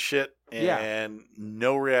encounters and shit, and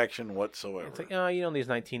no reaction whatsoever. It's like, these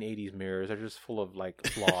 1980s mirrors are just full of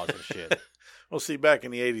flaws and shit. Well, see, back in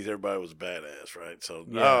the 80s, everybody was badass, right?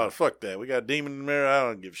 So, fuck that. We got a demon in the mirror. I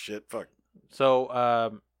don't give a shit. Fuck.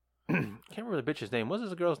 So, can't remember the bitch's name. What's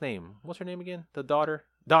this girl's name? What's her name again? The daughter?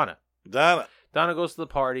 Donna. Donna goes to the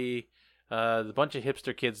party. The bunch of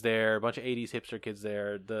hipster kids there, a bunch of 80s hipster kids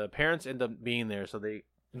there. The parents end up being there, so they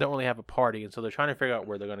don't really have a party, and so they're trying to figure out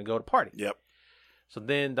where they're going to go to party. Yep. So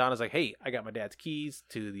then Donna's like, hey, I got my dad's keys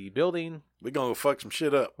to the building. We're going to go fuck some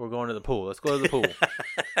shit up. We're going to the pool. Let's go to the pool.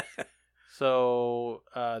 So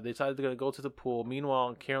they decided they're going to go to the pool.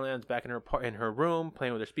 Meanwhile, Caroline's back in her room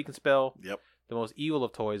playing with her speak and spell. Yep. The most evil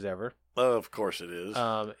of toys ever. Of course it is.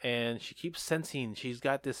 And she keeps sensing, she's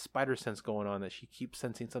got this spider sense going on, that she keeps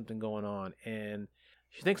sensing something going on. And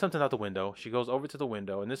she thinks something's out the window. She goes over to the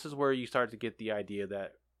window. And this is where you start to get the idea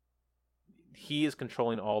that he is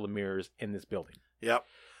controlling all the mirrors in this building. Yep.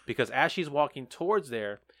 Because as she's walking towards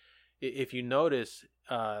there, if you notice,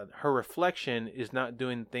 her reflection is not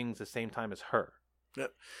doing things the same time as her.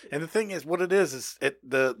 Yep. And the thing is, what it is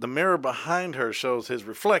the mirror behind her shows his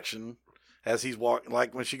reflection as he's walking,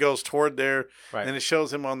 like when she goes toward there, right. And it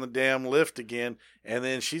shows him on the damn lift again, and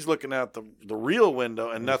then she's looking out the real window,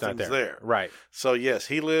 and nothing's there. Right. So, yes,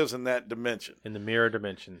 he lives in that dimension. In the mirror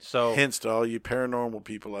dimension. So, hence to all you paranormal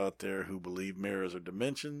people out there who believe mirrors are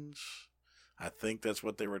dimensions, I think that's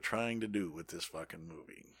what they were trying to do with this fucking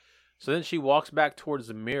movie. So then she walks back towards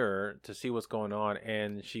the mirror to see what's going on,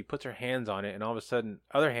 and she puts her hands on it, and all of a sudden,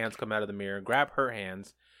 other hands come out of the mirror, grab her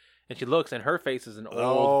hands, and she looks, and her face is an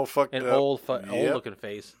old looking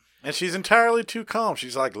face. And she's entirely too calm.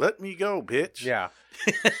 She's like, "Let me go, bitch." Yeah.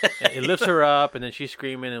 It lifts her up, and then she's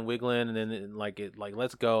screaming and wiggling, and then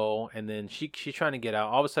let's go. And then she's trying to get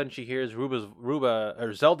out. All of a sudden, she hears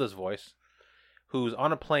Zelda's voice, who's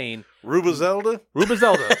on a plane. Ruba Zelda.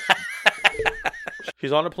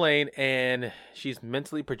 She's on a plane, and she's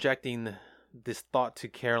mentally projecting this thought to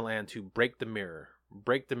Carol Ann to break the mirror.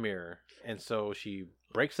 And so she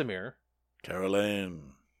breaks the mirror. Carol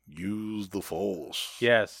Ann, use the Force.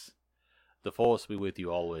 Yes. The Force be with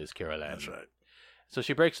you always, Carol Ann. That's right. So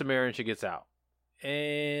she breaks the mirror and she gets out.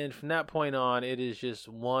 And from that point on, it is just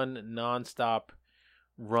one nonstop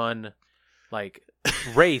run, like,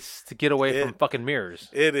 race to get away from fucking mirrors.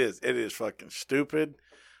 It is. It is fucking stupid.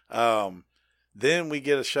 Then we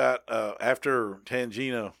get a shot after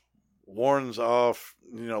Tangina warns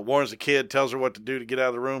the kid, tells her what to do to get out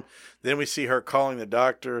of the room. Then we see her calling the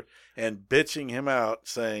doctor and bitching him out,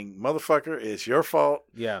 saying, motherfucker, it's your fault.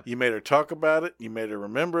 Yeah. You made her talk about it. You made her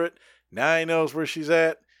remember it. Now he knows where she's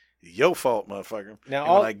at. Your fault, motherfucker.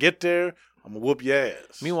 Now, when I get there, I'm going to whoop your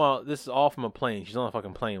ass. Meanwhile, this is all from a plane. She's on a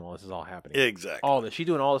fucking plane while this is all happening. Exactly. All this. She's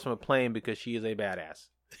doing all this from a plane because she is a badass.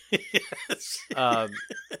 Yes.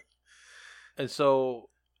 And so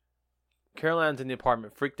Carol Ann's in the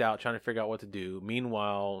apartment, freaked out, trying to figure out what to do.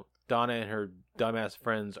 Meanwhile, Donna and her dumbass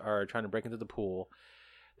friends are trying to break into the pool.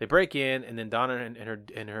 They break in, and then Donna and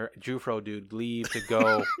her Jufro dude leave to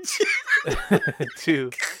go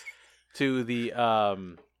to the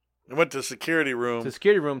They went to the security room.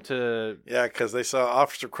 Yeah, because they saw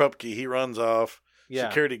Officer Krupke. He runs off. Yeah.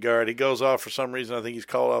 Security guard. He goes off for some reason. I think he's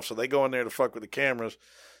called off. So they go in there to fuck with the cameras.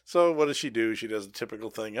 So what does she do? She does the typical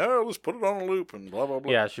thing. Oh, let's put it on a loop and blah, blah,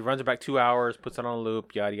 blah. Yeah, she runs it back 2 hours, puts it on a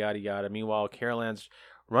loop, yada, yada, yada. Meanwhile, Carol Ann's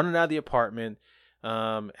running out of the apartment,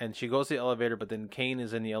 and she goes to the elevator, but then Kane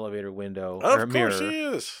is in the elevator window. Of course she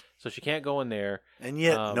is. So she can't go in there. And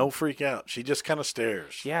yet, no freak out. She just kind of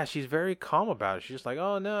stares. Yeah, she's very calm about it. She's just like,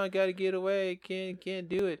 oh, no, I got to get away. Can't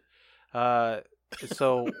do it.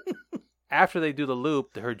 So after they do the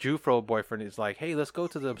loop, her Jufro boyfriend is like, hey, let's go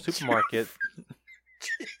to the supermarket.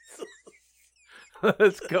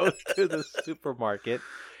 Let's go to the supermarket.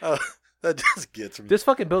 That just gets me. This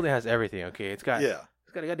fucking building has everything, okay? It's got a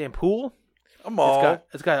goddamn pool. A mall.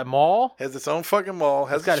 It's got a mall. Has its own fucking mall.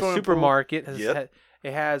 Has it's got a supermarket. Yep.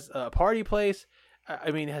 It has a party place. I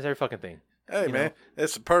mean, it has every fucking thing. Hey, man,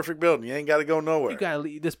 it's a perfect building. You ain't got to go nowhere. You got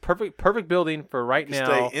this perfect building for right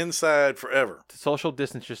now. Stay inside forever. To social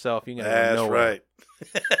distance yourself. You can go nowhere. Right.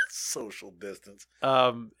 Social distance.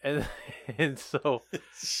 And so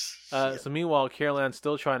meanwhile, Carol Ann's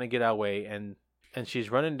still trying to get away, and she's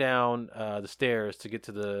running down the stairs to get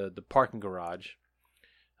to the parking garage.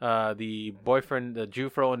 The boyfriend, the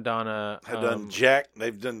Jufro and Donna have done Jack.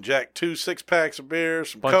 They've done Jack 2 6-packs of beer,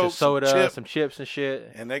 some bunch Coke, of soda, some chips and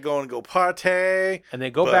shit, and they're going to go party. And they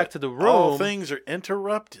go back to the room. All things are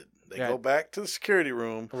interrupted. They go back to the security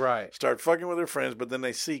room, right? Start fucking with their friends, but then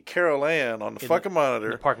they see Carol Ann on the fucking monitor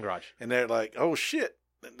in the parking garage, and they're like, "Oh shit!"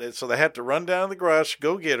 So they have to run down to the garage,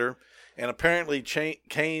 go get her, and apparently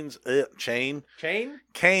Kane is chasing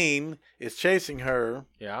her.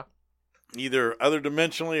 Yeah. Either other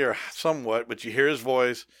dimensionally or somewhat, but you hear his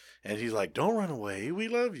voice, and he's like, "Don't run away. We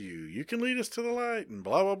love you. You can lead us to the light," and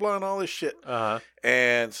blah blah blah, and all this shit.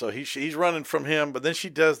 And so he's running from him, but then she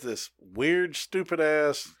does this weird, stupid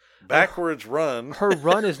ass backwards run. Her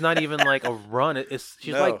run is not even like a run.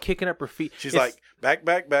 She's like kicking up her feet. She's like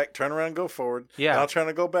back, turn around, go forward. Yeah. And I'll try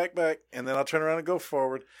to go back, and then I'll turn around and go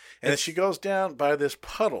forward, and then she goes down by this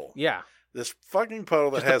puddle. Yeah. This fucking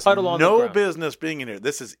puddle that has no business being in here.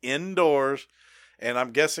 This is indoors, and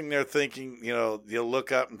I'm guessing they're thinking, you'll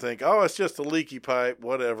look up and think, oh, it's just a leaky pipe,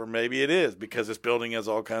 whatever. Maybe it is, because this building has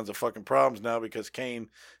all kinds of fucking problems now because Kane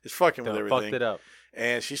is fucking with everything. Fucked it up.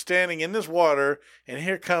 And she's standing in this water, and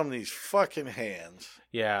here come these fucking hands.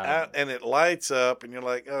 Yeah. And it lights up, and you're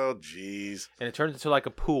like, oh, jeez. And it turns into like a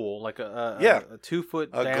pool, like a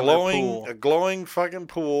 2-foot glowing pool. A glowing fucking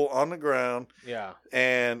pool on the ground. Yeah.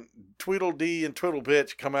 And Tweedledee and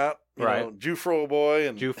Twiddlebitch come out. Right. Jufro boy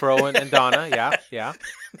and Jufro and Donna. Yeah.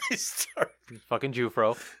 They start fucking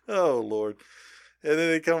Jufro. Oh, Lord. And then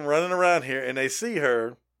they come running around here, and they see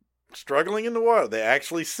her struggling in the water. They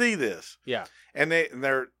actually see this. Yeah. And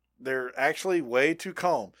they're actually way too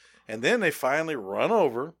calm. And then they finally run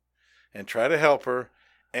over and try to help her,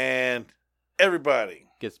 and everybody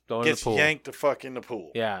gets yanked the fuck in the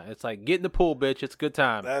pool. Yeah, it's like, get in the pool, bitch. It's a good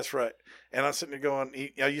time. That's right. And I'm sitting there going,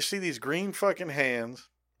 you see these green fucking hands.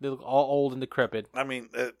 They look all old and decrepit. I mean,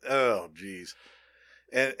 oh, jeez.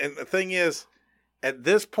 And the thing is, at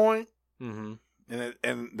this point, and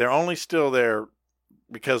they're only still there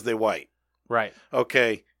because they're white. Right.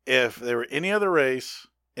 Okay, if there were any other race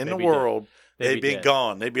in the world, they'd be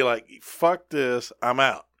gone. They'd be like, fuck this, I'm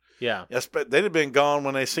out. Yeah. They'd have been gone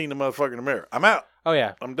when they seen the motherfucker in the mirror. I'm out. Oh,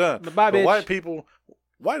 yeah. I'm done. Bye, but bitch. white people,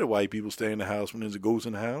 Why do white people stay in the house when there's a ghost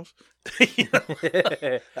in the house?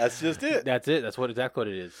 That's just it. That's it. That's exactly what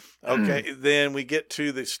it is. Okay, then we get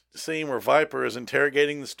to the scene where Viper is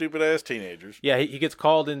interrogating the stupid-ass teenagers. Yeah, he gets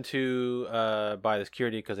called into by the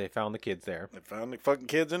security because they found the kids there. They found the fucking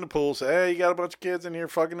kids in the pool. Say, hey, you got a bunch of kids in here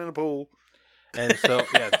fucking in the pool. And so,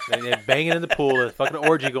 yeah, they're banging in the pool. There's a fucking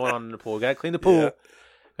orgy going on in the pool. Got to clean the pool. Yeah.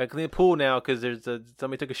 Got to clean the pool now because there's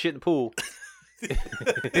somebody took a shit in the pool.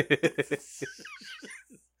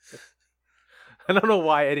 I don't know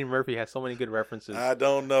why Eddie Murphy has so many good references. I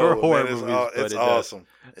don't know. For horror movies, it's awesome.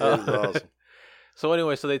 It is awesome. So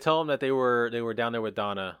anyway, so they tell him that they were down there with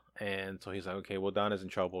Donna, and so he's like, okay, well, Donna's in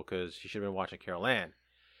trouble because she should have been watching Carol Ann.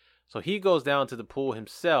 So he goes down to the pool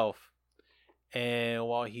himself, and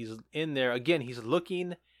while he's in there, again, he's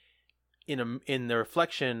looking in the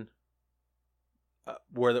reflection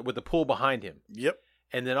with the pool behind him. Yep.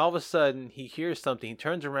 And then all of a sudden, he hears something. He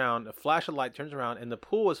turns around, a flash of light turns around, and the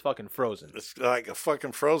pool is fucking frozen. It's like a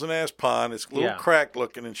fucking frozen-ass pond. It's a little cracked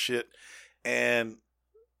looking and shit. And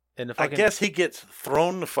I guess he gets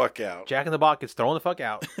thrown the fuck out. Jack in the Box gets thrown the fuck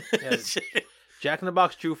out. Jack in the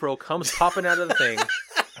Box Jufro comes popping out of the thing.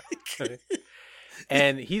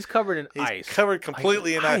 And he's covered in ice. Covered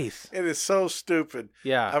completely in ice. It is so stupid.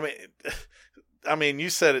 Yeah. I mean, you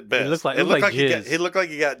said it best. It looked like jizz. He looked like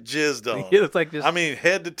he got jizzed on. He looked like just.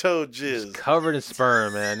 Head to toe jizz. Covered in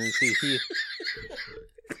sperm, man. You see,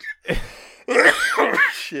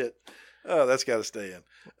 Shit. Oh, that's got to stay in.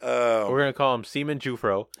 We're gonna call him Seaman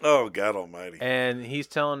Jufro. Oh, God Almighty! And he's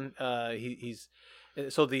telling he's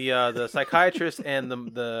so the psychiatrist and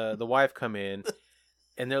the wife come in,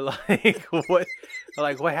 and they're like, "What?" They're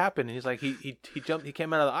like, "What happened?" And he's like, "He jumped. He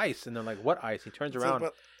came out of the ice." And they're like, "What ice?" He turns around,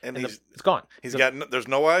 and it's gone. There's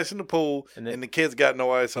no ice in the pool, and the kid's got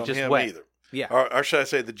no ice on him either. Yeah, or should I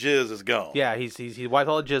say, the jizz is gone. Yeah, he wiped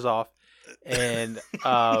all the jizz off, and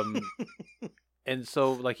and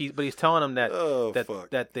so like he's telling them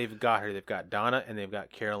that they've got her, they've got Donna, and they've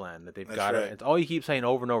got Carol Ann, that they've got her. It's all he keeps saying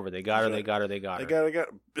over and over. They got her. They got her. They got her.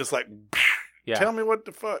 It's like, tell me what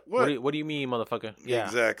the fuck. What do you mean, motherfucker? Yeah,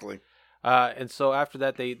 exactly. And so after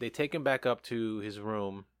that, they take him back up to his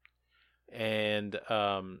room, and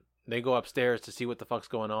they go upstairs to see what the fuck's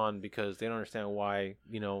going on because they don't understand why,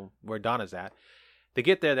 where Donna's at. They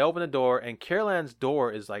get there, they open the door, and Carol Ann's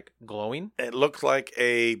door is like glowing. It looks like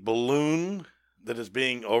a balloon that is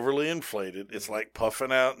being overly inflated. It's like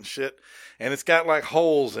puffing out and shit, and it's got like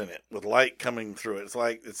holes in it with light coming through it. It's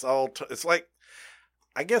like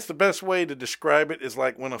I guess the best way to describe it is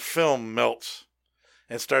like when a film melts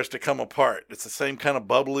and starts to come apart. It's the same kind of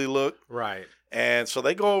bubbly look. Right. And so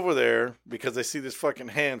they go over there because they see this fucking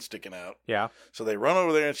hand sticking out. Yeah. So they run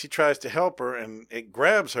over there and she tries to help her and it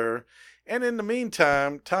grabs her. And in the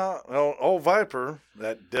meantime, old Viper,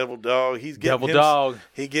 that devil dog,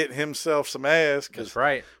 he getting himself some ass. That's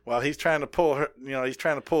right. While he's trying to pull her, he's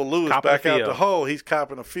trying to pull Lewis back out the hole. He's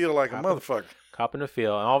copping a feel like a motherfucker. Copping a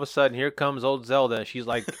feel. And all of a sudden, here comes old Zelda. And she's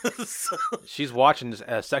like, she's watching this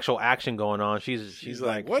sexual action going on. She's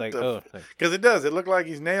like, what the? Because it does. It looked like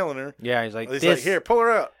he's nailing her. Yeah, he's like, here, pull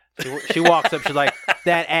her out. She walks up. She's like,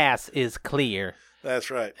 that ass is clear.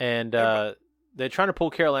 That's right. And they're trying to pull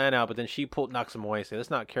Carol Ann out, but then she knocks him away. Say, that's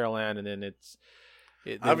not Carol Ann. And then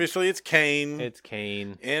obviously it's Kane. It's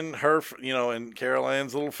Kane in her, in Carol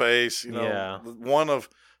Ann's little face. One of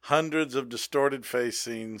hundreds of distorted face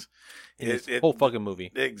scenes. In this whole fucking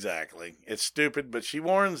movie. Exactly. It's stupid, but she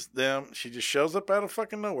warns them. She just shows up out of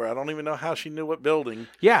fucking nowhere. I don't even know how she knew what building.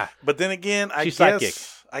 Yeah. But then again, I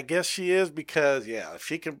guess she is because, if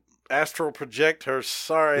she can astral project her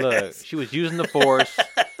sorry ass. She was using the Force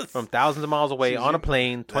from thousands of miles away on a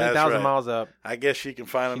plane, 20,000 miles up. I guess she can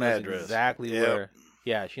find an address. Exactly where.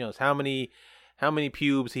 Yeah, she knows how many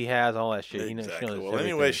pubes he has, all that shit. Exactly. She knows well,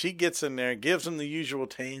 anyway, she gets in there, gives them the usual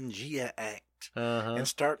Tangia act, and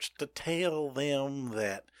starts to tell them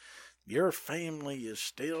that your family is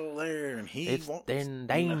still there, and it's in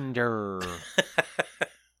danger.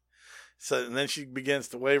 So, and then she begins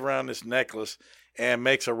to wave around this necklace and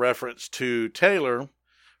makes a reference to Taylor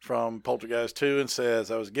from Poltergeist 2 and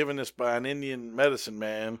says, I was given this by an Indian medicine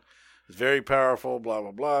man. It's very powerful, blah,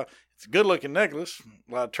 blah, blah. It's a good-looking necklace,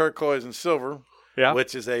 a lot of turquoise and silver,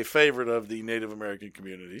 which is a favorite of the Native American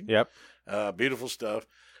community. Yep. Beautiful stuff.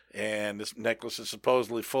 And this necklace is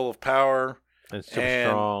supposedly full of power. And super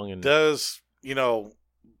strong. And does,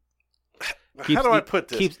 how do I put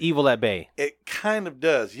this? Keeps evil at bay. It kind of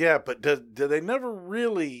does, yeah. But do they never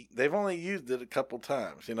really? They've only used it a couple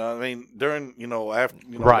times. You know, I mean, during after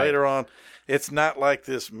Right. later on, it's not like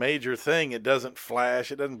this major thing. It doesn't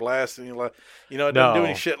flash. It doesn't blast any like. It doesn't do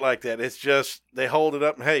any shit like that. It's just they hold it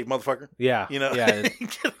up and hey, motherfucker. Yeah, yeah.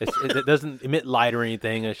 It doesn't emit light or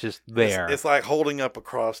anything. It's just there. It's like holding up a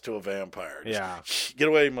cross to a vampire. Just, get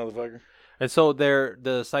away, motherfucker. And so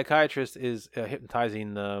the psychiatrist is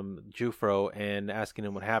hypnotizing Jufro and asking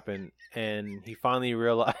him what happened, and he finally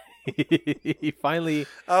realized.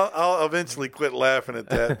 I'll eventually quit laughing at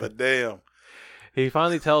that, but damn. He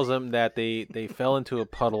finally tells him that they fell into a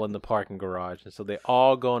puddle in the parking garage, and so they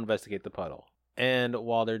all go investigate the puddle. And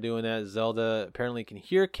while they're doing that, Zelda apparently can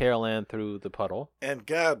hear Carol Ann through the puddle. And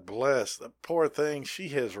God bless the poor thing, she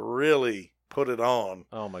has really put it on.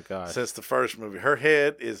 Oh my God! Since the first movie, her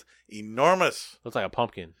head is enormous. Looks like a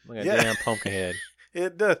pumpkin, like a damn pumpkin head.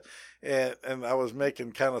 It does. And I was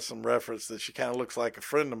making kind of some reference that she kind of looks like a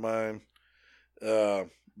friend of mine.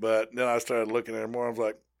 But then I started looking at her more. I was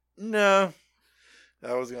like, no.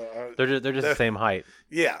 They're just the same height.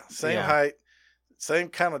 Yeah, same height, same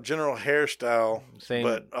kind of general hairstyle. Same.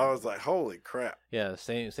 But I was like, holy crap. Yeah,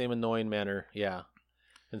 same annoying manner. Yeah.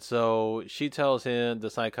 And so she tells him, the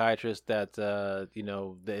psychiatrist, that that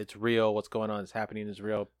it's real. What's going on? It's happening. Is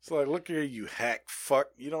real. It's like, look here, you hack fuck.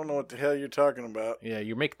 You don't know what the hell you're talking about. Yeah,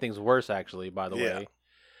 you're making things worse, actually. By the way.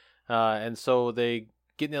 And so they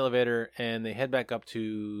get in the elevator and they head back up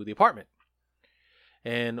to the apartment.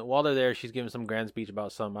 And while they're there, she's giving some grand speech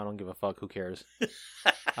about something. I don't give a fuck. Who cares?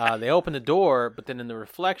 They open the door, but then in the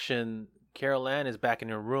reflection, Carol Ann is back in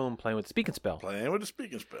her room playing with the speaking spell.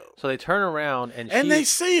 So they turn around and they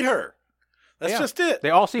see her. That's just it. They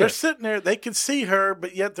all see her. They're sitting there. They can see her,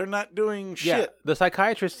 but yet they're not doing shit. Yeah. The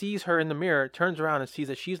psychiatrist sees her in the mirror, turns around and sees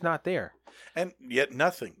that she's not there. And yet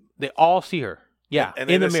nothing. They all see her. Yeah, and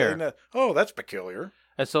in the mirror. Oh, that's peculiar.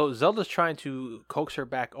 And so Zelda's trying to coax her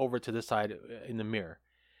back over to this side in the mirror.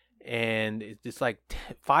 And it's like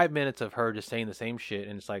 5 minutes of her just saying the same shit.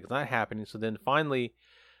 And it's like, it's not happening. So then finally,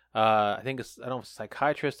 I think it's, I don't know if it's a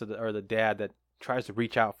psychiatrist or the dad that tries to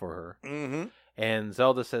reach out for her. Mm-hmm. And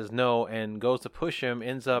Zelda says no and goes to push him,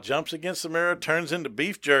 jumps against the mirror, turns into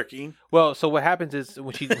beef jerky. Well, so what happens is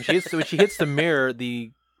when she hits the mirror,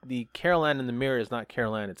 the Carol Ann in the mirror is not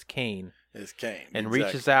Carol Ann, it's Kane. It's Kane. And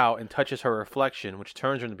reaches out and touches her reflection, which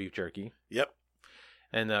turns her into beef jerky. Yep.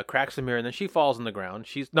 And cracks the mirror, and then she falls on the ground.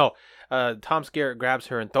 Tom Skerritt grabs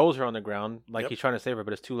her and throws her on the ground like he's trying to save her,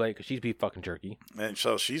 but it's too late because she's beef fucking jerky. And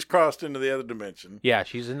so she's crossed into the other dimension. Yeah,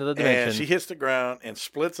 she's into the dimension. And she hits the ground and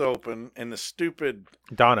splits open, and the stupid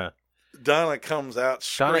Donna comes out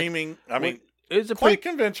screaming. It's a quite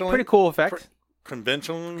pretty cool effect.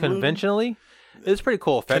 Conventionally? It's a pretty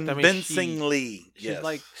cool effect. Convincingly, she's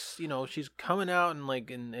like, she's coming out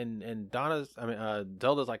and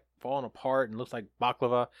Zelda's like falling apart and looks like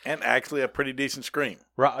baklava. And actually a pretty decent scream.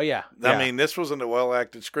 Right? Yeah. I mean, this wasn't a well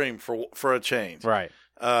acted scream for a change. Right.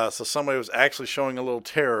 So somebody was actually showing a little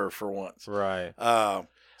terror for once. Right.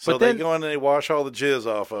 So they go in and they wash all the jizz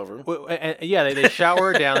off of her. They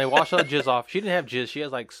shower her down. They wash all the jizz off. She didn't have jizz. She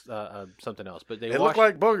has like something else. But it looked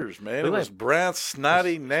like boogers, man. It was brown,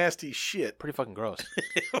 snotty, nasty shit. Pretty fucking gross.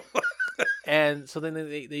 And so then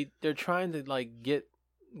they're trying to like get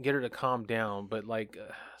her to calm down, but like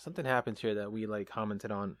something happens here that we like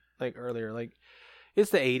commented on like earlier. Like it's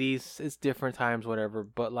the 80s, it's different times, whatever.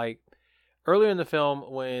 But like earlier in the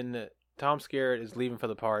film when Tom Skerritt is leaving for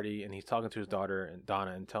the party, and he's talking to his daughter and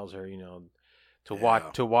Donna, and tells her, to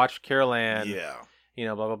watch Carol Ann,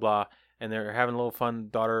 blah blah blah, and they're having a little fun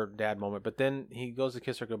daughter-dad moment. But then he goes to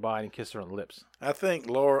kiss her goodbye, and he kisses her on the lips. I think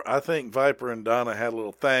Viper and Donna had a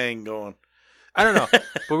little thing going. I don't know,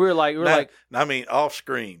 but we were like, off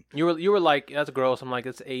screen. You were like, that's gross. I'm like,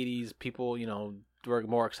 it's 80s. People, were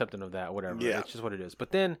more accepting of that, whatever. Yeah, it's just what it is.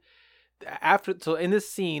 But then. In this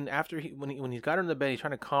scene, when he's got her in the bed, he's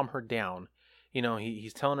trying to calm her down.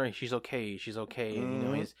 He's telling her she's okay.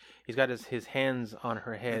 Mm-hmm. And, he's got his hands on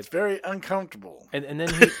her head. It's very uncomfortable. And then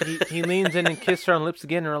he leans in and kisses her on the lips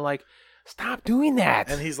again, and we're like, stop doing that.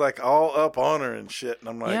 And he's like all up on her and shit, and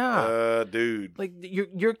I'm like, dude, like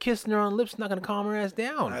you're kissing her on the lips, not gonna calm her ass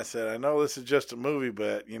down. I said, I know this is just a movie,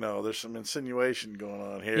 but there's some insinuation going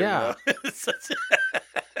on here. Yeah.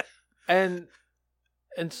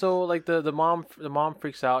 And so, like the mom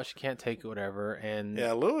freaks out. She can't take it, whatever. And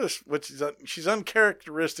Lewis, she's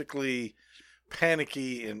uncharacteristically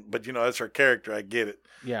panicky, but that's her character. I get it.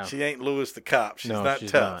 Yeah, she ain't Lewis the cop. She's not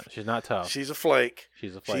tough. She's not tough. She's a flake.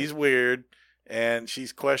 She's weird, and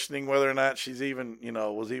she's questioning whether or not she's even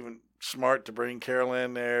was even smart to bring Carol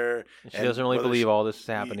in there. She doesn't really believe all this is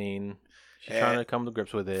happening. She's trying to come to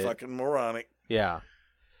grips with it. Fucking moronic. Yeah.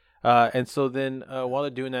 And so then while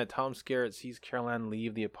they're doing that, Tom Skerritt sees Carol Ann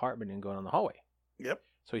leave the apartment and go down the hallway. Yep.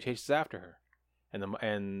 So he chases after her.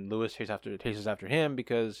 And Lewis chases after him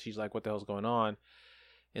because she's like, what the hell's going on?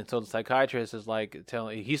 And so the psychiatrist is like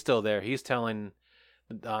he's still there. He's telling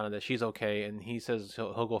Donna that she's okay, and he says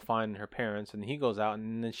he'll go find her parents, and he goes out,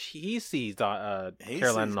 and then he sees Carol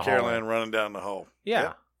Ann in the hallway. Carol Ann running down the hall. Yeah.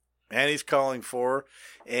 Yep. And he's calling for her,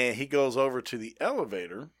 and he goes over to the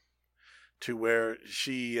elevator to where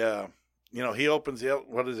she, he opens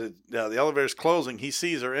the elevator's closing. He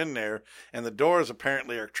sees her in there, and the doors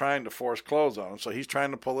apparently are trying to force close on him, so he's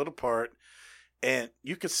trying to pull it apart, and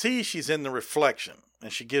you can see she's in the reflection,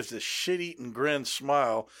 and she gives this shit-eating grin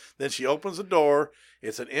smile. Then she opens the door.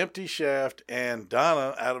 It's an empty shaft, and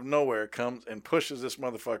Donna, out of nowhere, comes and pushes this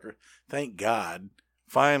motherfucker. Thank God.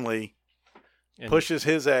 Finally, pushes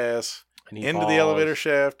his ass into the elevator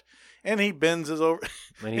shaft, and he bends his over.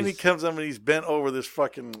 And he comes up and he's bent over this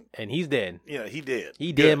fucking. And he's dead. Yeah, he did.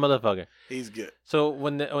 He dead, motherfucker. He's good. So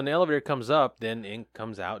when the elevator comes up, then in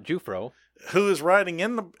comes out Jufro, who is riding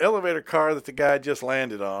in the elevator car that the guy just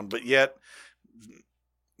landed on, but yet.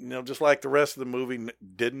 Just like the rest of the movie,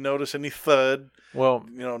 didn't notice any thud. Well,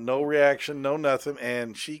 no reaction, no nothing,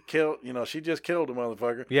 and she she just killed a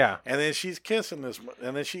motherfucker. Yeah, and then she's kissing this,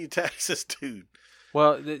 and then she attacks this dude.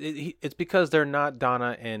 Well, it's because they're not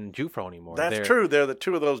Donna and Jufro anymore. That's true. They're the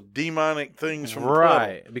two of those demonic things from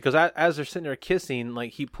right. Puddle. Because as they're sitting there kissing,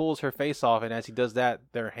 like he pulls her face off, and as he does that,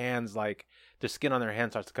 their hands, like the skin on their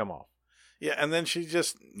hands, starts to come off. Yeah, and then she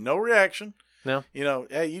just no reaction. No.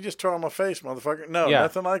 Hey, you just tore on my face, motherfucker. No,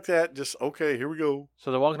 nothing like that. Just, okay, here we go.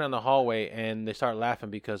 So they're walking down the hallway, and they start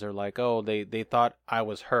laughing because they're like, oh, they thought I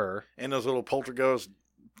was her. And those little poltergeist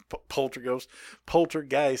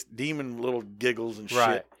demon little giggles and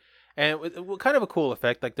shit. And kind of a cool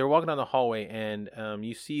effect. Like, they're walking down the hallway, and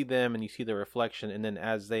you see them, and you see the reflection, and then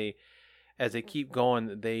as they keep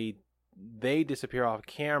going, they disappear off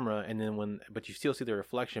camera, and then but you still see the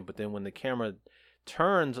reflection, but then when the camera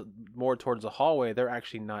turns more towards the hallway, they're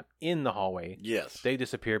actually not in the hallway. Yes. They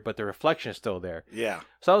disappear, but the reflection is still there. Yeah.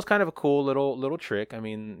 So that was kind of a cool little trick. I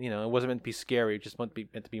mean, it wasn't meant to be scary. It just meant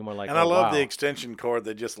to be more like, and I love the extension cord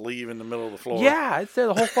they just leave in the middle of the floor. Yeah, it's there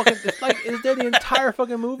the whole fucking, it's there the entire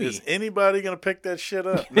fucking movie. Is anybody going to pick that shit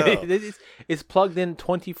up? No. It's plugged in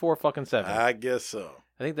 24/7. I guess so.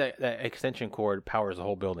 I think that extension cord powers the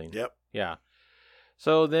whole building. Yep. Yeah.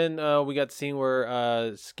 So then we got the scene where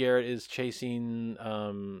Skerritt is chasing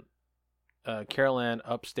Carol Ann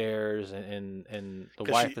upstairs, and the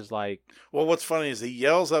wife is like... Well, what's funny is he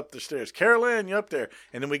yells up the stairs, Carol Ann, you up there?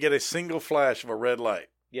 And then we get a single flash of a red light.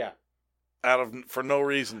 Yeah. For no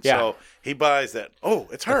reason. Yeah. So he buys that. Oh,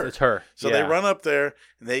 it's her. It's her. So they run up there,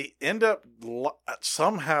 and they end up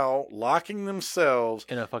somehow locking themselves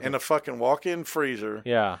in a fucking walk-in freezer.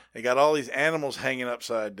 Yeah. They got all these animals hanging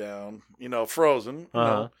upside down, frozen.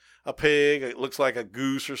 A pig. It looks like a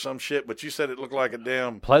goose or some shit, but you said it looked like a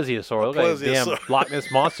damn... Plesiosaur. Look like a damn Loch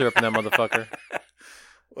Ness Monster up in that motherfucker.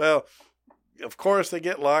 Well, of course they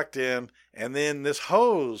get locked in, and then this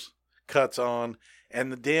hose cuts on, and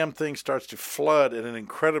the damn thing starts to flood at an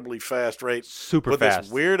incredibly fast rate. Super with fast. With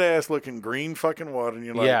this weird-ass looking green fucking water. And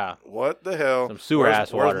you're like, what the hell? Some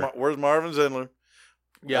sewer-ass water. Where's Marvin Zindler?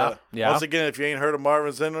 Yeah. Once again, if you ain't heard of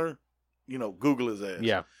Marvin Zindler, Google his ass.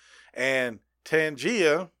 Yeah. And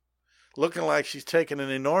Tangia, looking like she's taking an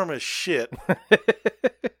enormous shit,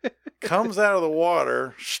 comes out of the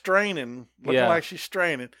water, looking like she's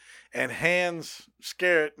straining, and hands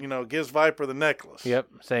Skerritt, gives Viper the necklace. Yep,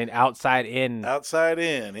 saying outside in. Outside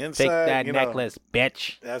in. Inside, take that necklace,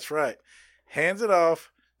 bitch. That's right. Hands it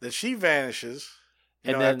off, then she vanishes,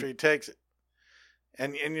 after he takes it.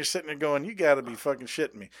 And you're sitting there going, you got to be fucking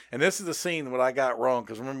shitting me. And this is the scene what I got wrong,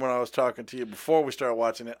 because remember when I was talking to you before we started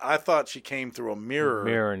watching it, I thought she came through a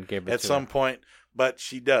mirror and gave it at to some her. point, but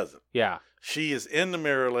she doesn't. Yeah. She is in the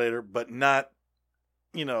mirror later, but not,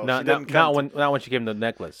 not when she gave him the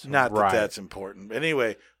necklace. Not that that's important. But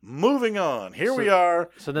anyway, moving on. Here we are.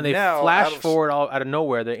 So then they flash forward out of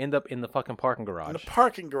nowhere. They end up in the fucking parking garage. In the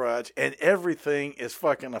parking garage, and everything is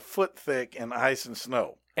fucking a foot thick in ice and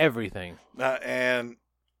snow. Everything. And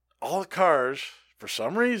all the cars, for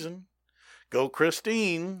some reason, go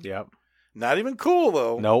Christine. Yep. Not even cool,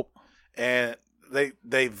 though. Nope. And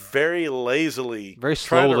they very lazily. Very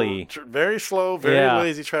slowly. Very slow, very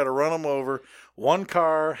lazy, try to run them over. One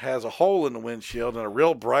car has a hole in the windshield and a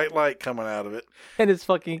real bright light coming out of it. And it's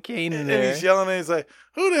fucking Kane in there. And he's yelling and he's like,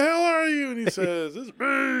 who the hell are you? And he says, it's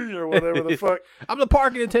me, or whatever the fuck. I'm the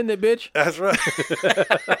parking attendant, bitch. That's right.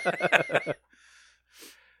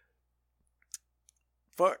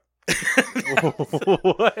 Fuck.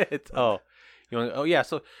 What? Oh, yeah.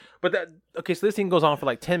 So, but so this thing goes on for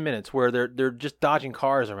like 10 minutes where they're just dodging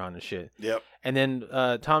cars around and shit. Yep. And then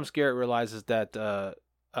Tom Skerritt realizes that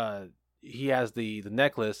he has the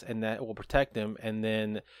necklace and that will protect him. And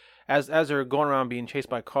then as they're going around being chased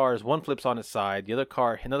by cars, one flips on its side, another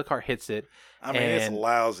car hits it. I mean, it's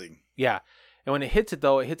lousy. Yeah. And when it hits it,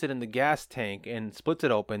 though, it hits it in the gas tank and splits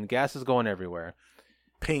it open. Gas is going everywhere.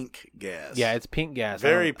 Pink gas. Yeah, it's pink gas.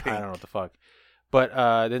 Very pink. I don't know what the fuck.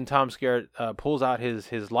 But then Tom Skerritt pulls out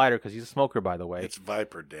his lighter, because he's a smoker, by the way. It's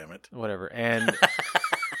Viper, damn it. Whatever. And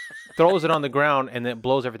throws it on the ground, and then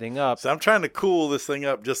blows everything up. So I'm trying to cool this thing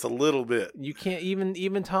up just a little bit. You can't,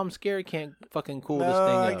 even Tom Skerritt can't fucking cool this thing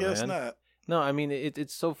No, up, I guess man. not. No, I mean,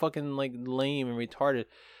 it's so fucking, like, lame and retarded.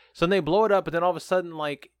 So then they blow it up, and then all of a sudden,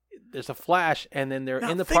 like, there's a flash, and then they're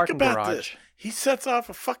in the parking garage. This. He sets off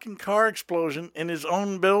a fucking car explosion in his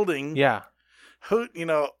own building. Yeah. Who,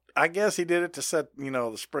 I guess he did it to set,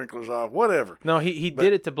 the sprinklers off, whatever. No, he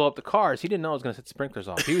did it to blow up the cars. He didn't know it was going to set the sprinklers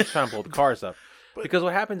off. He was trying to blow the cars up. Because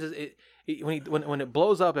what happens is, when it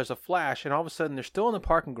blows up, there's a flash, and all of a sudden they're still in the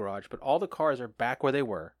parking garage, but all the cars are back where they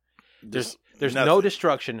were. There's no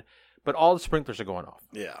destruction, but all the sprinklers are going off.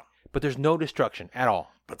 Yeah. But there's no destruction at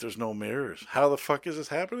all. But there's no mirrors. How the fuck is this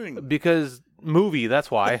happening? Because movie, that's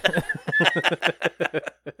why.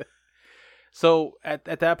 So at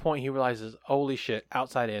that point, he realizes, holy shit,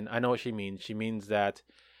 outside in. I know what she means. She means that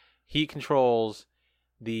he controls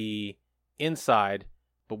the inside,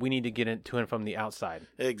 but we need to get to him from the outside.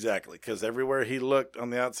 Exactly, because everywhere he looked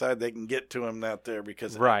on the outside, they can get to him out there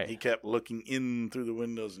because he kept looking in through the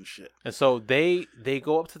windows and shit. And so they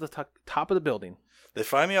go up to the top of the building. They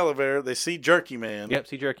find the elevator. They see Jerky Man. Yep,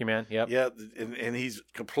 see Jerky Man. Yep. Yeah, and he's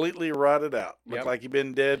completely rotted out. Looked like he'd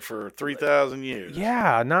been dead for 3,000 years.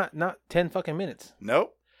 Yeah, not 10 fucking minutes.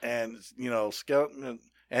 Nope. And, skeleton.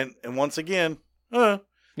 And once again, Viper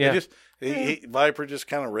just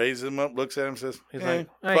kind of raises him up, looks at him, says, he's like,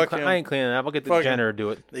 I ain't cleaning up. I'll get the janitor to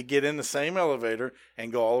do it. They get in the same elevator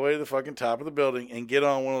and go all the way to the fucking top of the building and get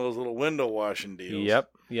on one of those little window washing deals.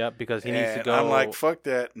 Yep, because he needs to go. I'm like, fuck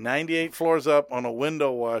that. 98 floors up on a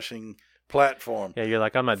window washing platform. Yeah, you're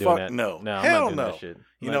like, I'm not doing that. No, I'm not hell doing no. That shit.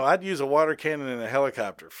 I'd use a water cannon in a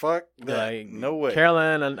helicopter. Fuck that. No way.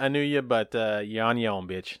 Carolyn, I knew you, but you're on your own,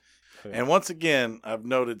 bitch. And once again, I've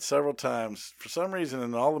noted several times, for some reason,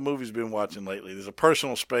 in all the movies we've been watching lately, there's a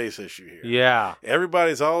personal space issue here. Yeah.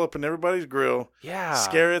 Everybody's all up in everybody's grill. Yeah.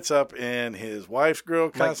 Skerritt's up in his wife's grill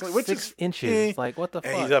constantly. Like 6 inches. Like, what the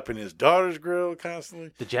fuck? And he's up in his daughter's grill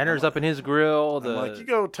constantly. The janitor's up in his grill. I'm like, you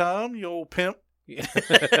go, Tom, you old pimp.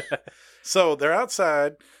 So they're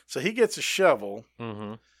outside. So he gets a shovel.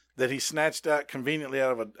 Mm-hmm. That he snatched out conveniently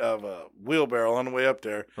out of a wheelbarrow on the way up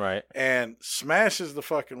there. Right. And smashes the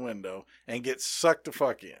fucking window and gets sucked the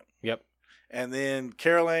fuck in. Yep. And then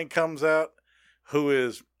Carol Ann comes out, who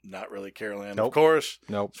is not really Carol Ann, nope. Of course.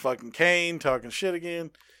 Nope. It's fucking Kane talking shit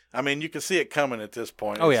again. I mean, you can see it coming at this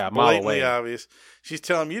point. Oh, it's yeah, blatantly obvious. She's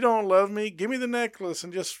telling him, you don't love me? Give me the necklace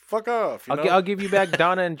and just fuck off. I'll give you back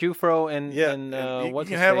Donna and Jufro and you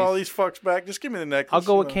can have all these fucks back. Just give me the necklace. I'll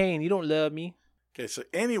go with Kane. You don't love me. Okay, so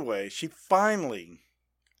anyway, she finally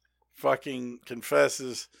fucking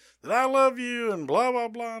confesses that I love you and blah, blah,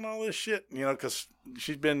 blah and all this shit, because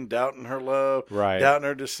she's been doubting her love, doubting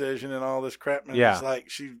her decision and all this crap. And it's like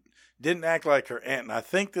she didn't act like her aunt. And I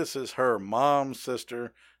think this is her mom's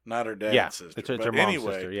sister, not her dad's sister. It's her mom's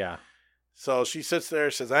sister, yeah. So she sits there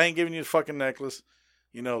and says, I ain't giving you the fucking necklace.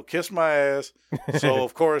 Kiss my ass. So,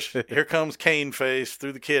 of course, here comes Kane face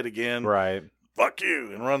through the kid again. Right. Fuck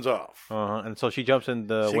you, and runs off. And so she jumps in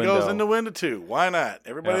the window. She goes in the window, too. Why not?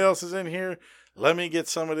 Everybody else is in here. Let me get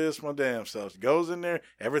some of this my damn self. She goes in there.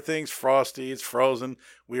 Everything's frosty. It's frozen.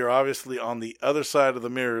 We are obviously on the other side of the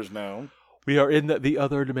mirrors now. We are in the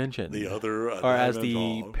other dimension. The other Or as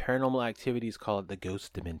the paranormal activities call it, the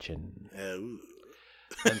ghost dimension. And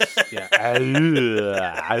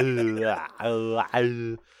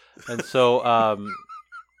so...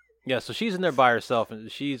 yeah, so she's in there by herself,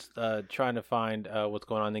 and she's trying to find what's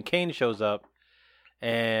going on. Then Kane shows up,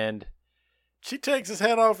 and she takes his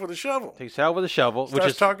head off with a shovel. Which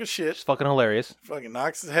is talking shit. It's fucking hilarious. Fucking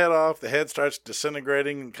knocks his head off. The head starts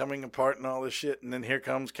disintegrating and coming apart and all this shit. And then here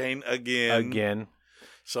comes Kane again.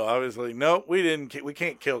 So obviously, nope, we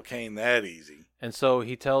can't kill Kane that easy. And so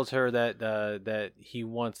he tells her that he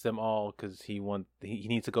wants them all because he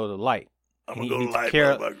needs to go to the light. I'm going to go to the light.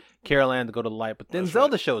 Carol Ann to go to the light, but then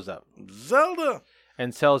Zelda shows up. Zelda!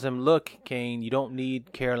 And tells him, look, Kane, you don't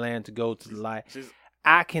need Carol Ann to go to the light.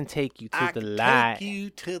 I can take you to the light. Take you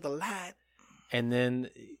to the light. And then...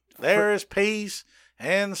 There is peace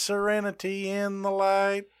and serenity in the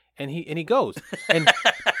light. And he goes. And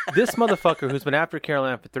this motherfucker who's been after Carol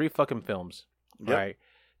Ann for 3 fucking films, right,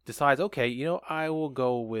 decides, okay, you know, I will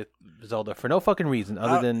go with Zelda for no fucking reason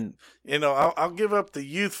other than... You know, I'll give up the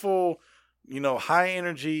youthful, you know,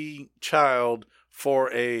 high-energy child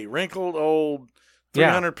for a wrinkled old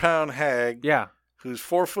 300-pound hag who's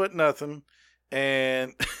 4 foot nothing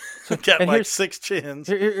and got like 6 chins.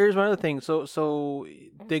 Here's one other thing. So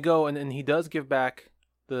they go, and he does give back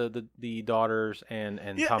the daughters and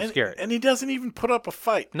Tom Skerritt. And he doesn't even put up a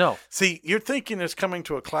fight. No. See, you're thinking it's coming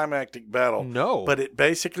to a climactic battle. No. But it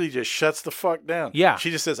basically just shuts the fuck down. Yeah. She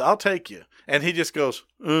just says, I'll take you. And he just goes,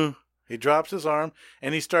 He drops his arm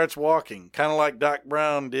and he starts walking, kind of like Doc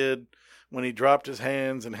Brown did when he dropped his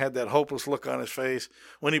hands and had that hopeless look on his face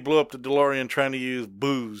when he blew up the DeLorean trying to use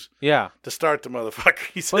booze to start the motherfucker.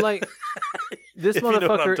 He said, but like, this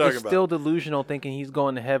motherfucker is about. Still delusional, thinking he's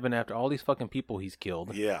going to heaven after all these fucking people he's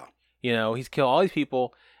killed. Yeah. You know, he's killed all these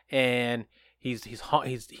people, and he's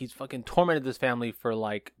fucking tormented this family for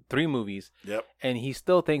like 3 movies. Yep. And he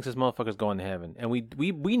still thinks this motherfucker's going to heaven. And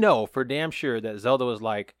we know for damn sure that Zelda was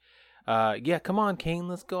like, yeah, come on, Cain,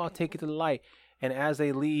 let's go. I'll take you to the light. And as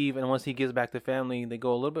they leave, and once he gets back to family, they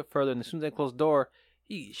go a little bit further. And as soon as they close the door,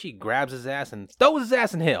 she grabs his ass and throws his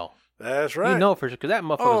ass in hell. That's right. You know for sure, because that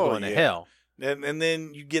motherfucker's going to hell. And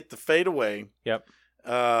then you get the fade away. Yep.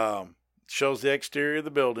 Shows the exterior of the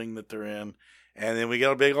building that they're in. And then we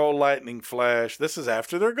got a big old lightning flash. This is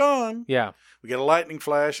after they're gone. Yeah. We get a lightning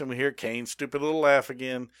flash, and we hear Cain's stupid little laugh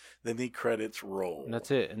again. Then the credits roll. And that's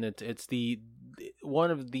it. And it's one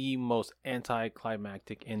of the most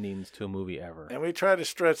anticlimactic endings to a movie ever. And we try to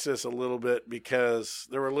stretch this a little bit because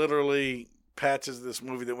there were literally patches of this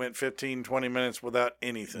movie that went 15, 20 minutes without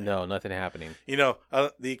anything. No, nothing happening. You know,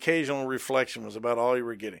 the occasional reflection was about all you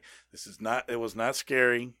were getting. It was not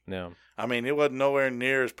scary. No. I mean, it wasn't nowhere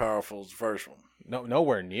near as powerful as the first one. No,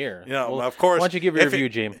 nowhere near. You know, well, of course. Why don't you give your review,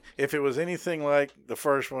 James? If it was anything like the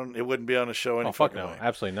first one, it wouldn't be on the show any fuck fucking no, way.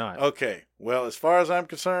 Absolutely not. Okay, well, as far as I'm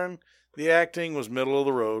concerned, the acting was middle of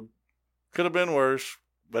the road. Could have been worse,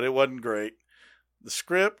 but it wasn't great. The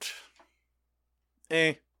script,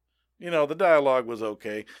 You know, the dialogue was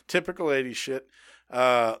okay. Typical 80s shit.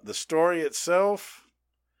 The story itself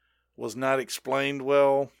was not explained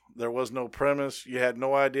well. There was no premise. You had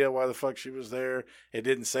no idea why the fuck she was there. It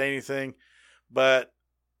didn't say anything. But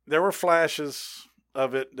there were flashes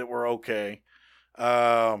of it that were okay.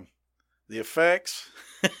 The effects...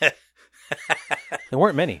 There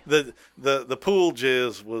weren't many. The pool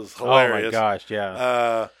jizz was hilarious. Oh my gosh,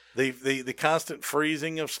 yeah. The constant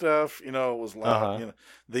freezing of stuff, you know, was loud. You know,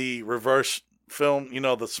 the reverse film, you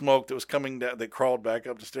know, the smoke that was coming down that crawled back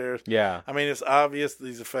up the stairs. Yeah. I mean, it's obvious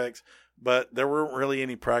these effects, but there weren't really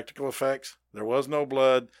any practical effects. There was no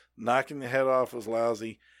blood. Knocking the head off was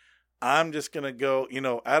lousy. I'm just going to go, you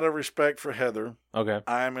know, out of respect for Heather. Okay.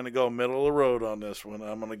 I'm going to go middle of the road on this one.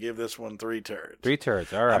 I'm going to give this one 3 turds. 3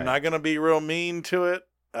 turds, all right. I'm not going to be real mean to it.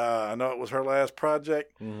 I know it was her last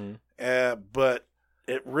project, but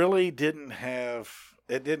it really didn't have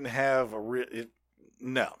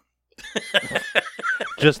no.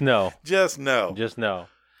 Just no. Just no. Just no.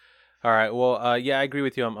 All right. Well, yeah, I agree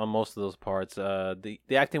with you on most of those parts. The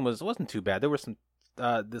acting wasn't too bad. There were some.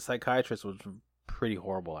 The psychiatrist was pretty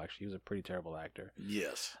horrible. Actually, he was a pretty terrible actor.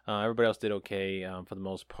 Yes. Everybody else did okay for the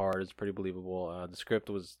most part. It's pretty believable. The script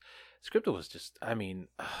was just. I mean,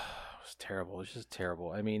 it was terrible. It was just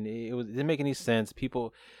terrible. I mean, it didn't make any sense.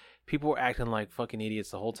 People were acting like fucking idiots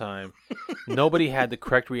the whole time. Nobody had the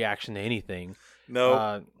correct reaction to anything.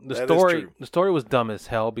 No, the story was dumb as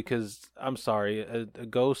hell because I'm sorry, a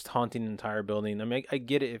ghost haunting an entire building. I mean, I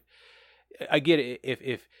get it.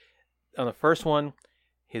 If on the first one,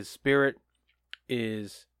 his spirit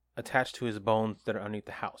is attached to his bones that are underneath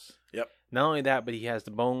the house. Yep. Not only that, but he has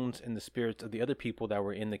the bones and the spirits of the other people that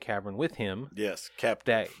were in the cavern with him. Yes,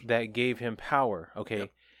 captive. That gave him power. Okay. Yep.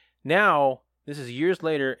 Now, this is years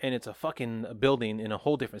later, and it's a fucking building in a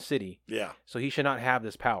whole different city. Yeah. So he should not have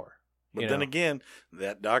this power. But then again,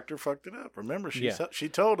 that doctor fucked it up. Remember, she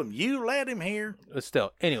told him, "You let him here." But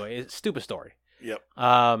still, anyway, it's a stupid story. Yep.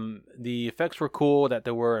 The effects were cool that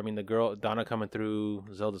there were. I mean, the girl Donna coming through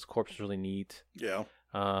Zelda's corpse was really neat. Yeah.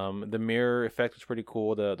 The mirror effect was pretty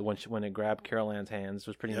cool. The one when it grabbed Carol Ann's hands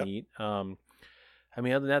was pretty neat. I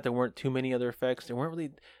mean, other than that, there weren't too many other effects. There weren't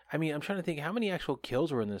really. I mean, I'm trying to think how many actual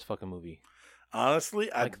kills were in this fucking movie. Honestly,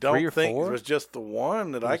 I don't think it was just the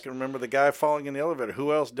one that I can remember. The guy falling in the elevator.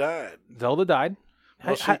 Who else died? Zelda died.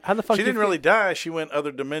 Well, how the fuck? She didn't really die. She went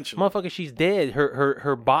other dimensional. Motherfucker, she's dead.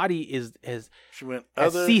 Her body she went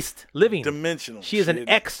has ceased living. Dimensional. She is an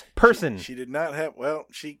ex person. She did not have. Well,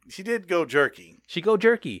 she did go jerky. She go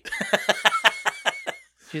jerky.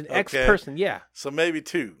 She's an ex-person, yeah. So maybe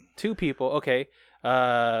 2. 2 people, okay.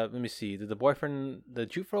 Let me see. Did the boyfriend, the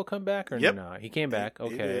Jufro, come back or no? He came back.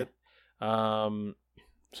 Okay. He did.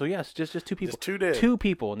 So yes, just 2 people. Just 2 dead. 2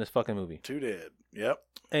 people in this fucking movie. 2 dead. Yep.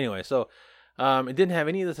 Anyway, so it didn't have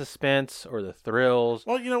any of the suspense or the thrills.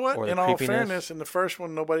 Well, you know what? Or the in all creepiness. fairness, in the first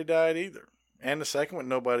one, nobody died either. And the second one,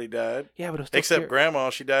 nobody died. Yeah, but it was still except scary.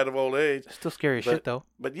 Grandma, she died of old age. Still scary as shit, though.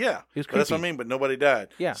 But yeah, it was that's what I creepy. mean. But nobody died.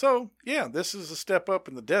 Yeah. So yeah, this is a step up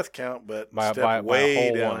in the death count, but by step a way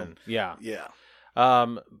whole down. one. Yeah. Yeah.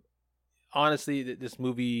 Honestly, this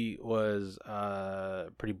movie was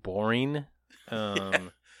pretty boring.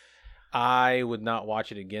 I would not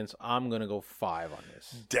watch it again, so I'm gonna go 5 on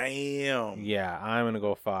this. Damn. Yeah, I'm gonna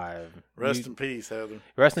go 5. Rest in peace, Heather.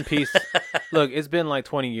 Rest in peace. Look, it's been like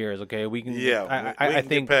 20 years. Okay, we can. Yeah, I can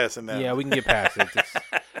think get past it now. Yeah, we can get past it. It's,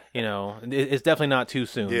 it's definitely not too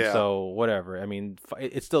soon. Yeah. So whatever. I mean,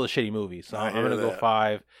 it's still a shitty movie. So I I'm hear gonna go that.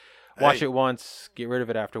 5. Watch Hey. it once, get rid of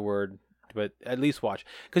it afterward, but at least watch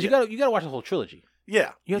because you gotta watch the whole trilogy.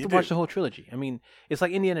 Yeah, You have to watch the whole trilogy. I mean, it's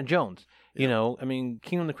like Indiana Jones. You know, I mean,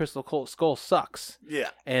 Kingdom of the Crystal Skull sucks.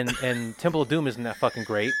 Yeah. And Temple of Doom isn't that fucking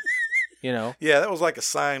great. You know. Yeah, that was like a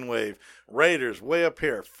sine wave. Raiders way up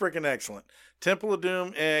here, freaking excellent. Temple of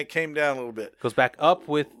Doom came down a little bit. Goes back up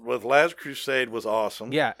with Last Crusade was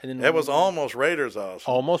awesome. Yeah, and then that was almost Raiders awesome.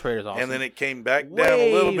 Almost Raiders awesome. And then it came back down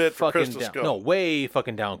a little bit for Crystal Skull. No, way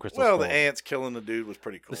fucking down Crystal Well, Skull. the ants killing the dude was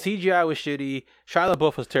pretty cool. The CGI was shitty. Shia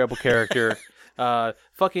LaBeouf was a terrible character.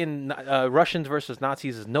 Fucking Russians versus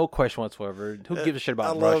Nazis is no question whatsoever. Who gives a shit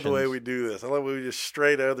about Russians? I love the way we do this. I love the way we just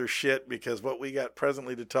straight other shit because what we got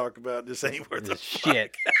presently to talk about just ain't worth a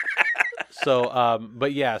shit. So,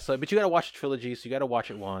 but you got to watch the trilogy. So you got to watch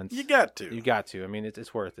it once. You got to. You got to. I mean,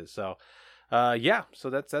 it's worth it. So, yeah. So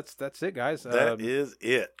that's it, guys. That is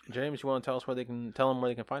it. James, you want to tell them where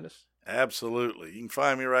they can find us? Absolutely. You can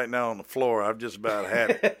find me right now on the floor. I've just about had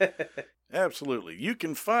it. Absolutely. You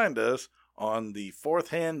can find us on the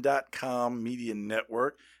fourthhand.com media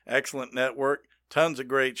network. Excellent network. Tons of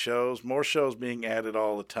great shows. More shows being added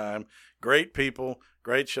all the time. Great people.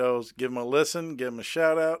 Great shows. Give them a listen. Give them a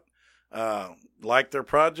shout out. Like their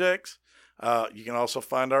projects. You can also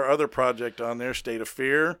find our other project on there, State of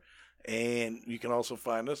Fear. And you can also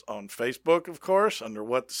find us on Facebook, of course, under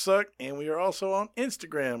What the Suck. And we are also on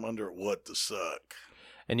Instagram under What the Suck.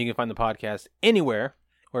 And you can find the podcast anywhere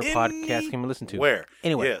where podcasts can be listened to. Where?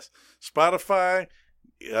 Anywhere. Yes. Spotify,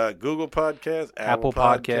 Google Podcasts, Apple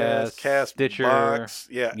Podcasts, Stitcher. Box.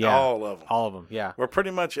 Yeah, all of them. All of them, yeah. We're pretty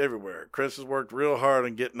much everywhere. Chris has worked real hard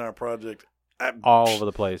on getting our project all over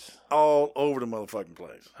the place. All over the motherfucking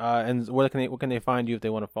place. And what can they find you if they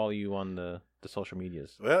want to follow you on the social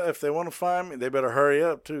medias? Well, if they want to find me, they better hurry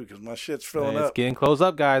up, too, because my shit's filling up. It's getting close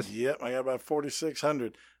up, guys. Yep, I got about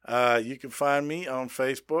 4,600. You can find me on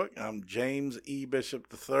Facebook. I'm James E. Bishop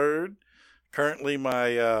III. Currently,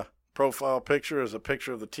 my profile picture is a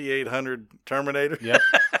picture of the T-800 Terminator. Yep,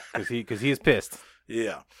 because he's pissed.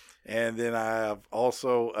 Yeah. And then I have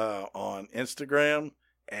also on Instagram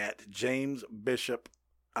at James Bishop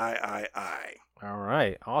III. All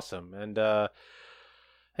right, awesome. And I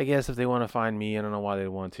guess if they want to find me, I don't know why they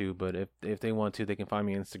want to, but if they want to, they can find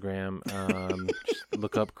me on Instagram. Just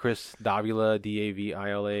look up Chris Davila,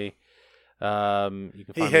 Davila. You can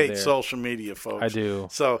find he hates social media, folks. I do.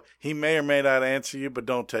 So he may or may not answer you, but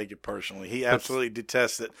don't take it personally. He absolutely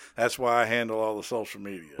detests it. That's why I handle all the social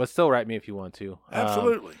media. But still write me if you want to.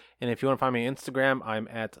 Absolutely. And if you want to find me on Instagram, I'm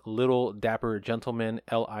at Little Dapper Gentleman,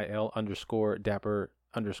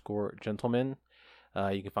 LIL_Dapper_Gentleman.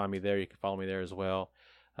 You can find me there. You can follow me there as well.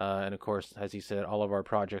 And of course, as he said, all of our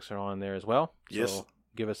projects are on there as well. Yes. So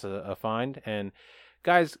give us a find. And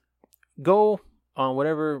guys, go on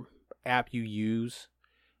whatever app you use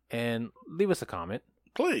and leave us a comment.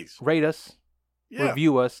 Please. Rate us. Yeah.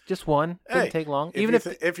 Review us. Just one. Doesn't take long. Even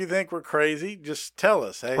if you think we're crazy, just tell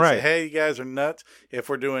us. Hey, right. Say, hey, you guys are nuts. If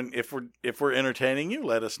we're entertaining you,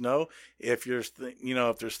 let us know. If there's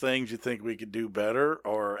things you think we could do better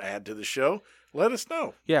or add to the show, let us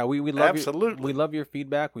know. Yeah, we love absolutely. We love your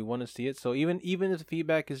feedback. We want to see it. So even if the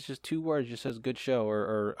feedback is just 2 words, just says good show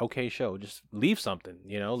or okay show, just leave something.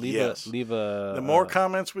 Leave a. The more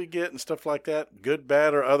comments we get and stuff like that, good,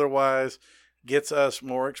 bad, or otherwise, gets us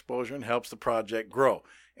more exposure and helps the project grow.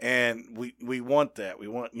 And we want that. We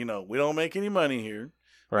want we don't make any money here.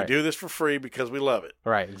 Right. We do this for free because we love it.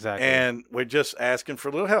 Right. Exactly. And we're just asking for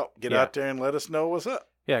a little help. Get out there and let us know what's up.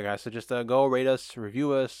 Yeah, guys. So just go rate us,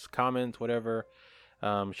 review us, comment, whatever.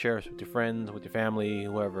 Share us with your friends, with your family,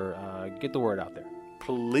 whoever. Get the word out there.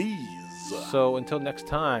 Please. So until next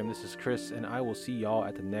time, this is Chris, and I will see y'all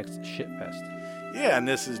at the next Shitfest. Yeah, and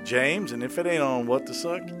this is James, and if it ain't on What the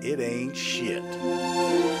Suck, it ain't shit.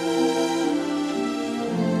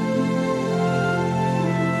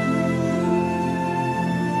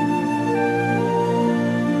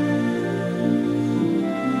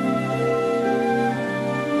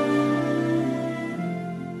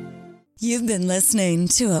 You've been listening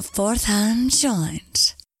to a Fourth Hand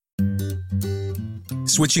Joint.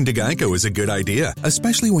 Switching to Geico is a good idea,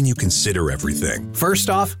 especially when you consider everything. First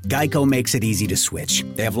off, Geico makes it easy to switch.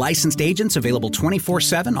 They have licensed agents available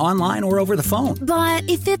 24/7 online or over the phone. But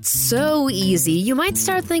if it's so easy, you might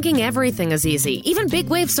start thinking everything is easy, even big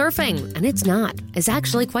wave surfing. And it's not. It's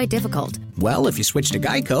actually quite difficult. Well, if you switch to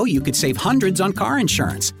Geico, you could save hundreds on car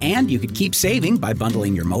insurance. And you could keep saving by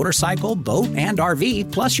bundling your motorcycle, boat, and RV,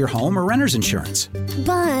 plus your home or renter's insurance.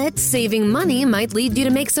 But saving money might lead you to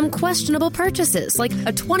make some questionable purchases, like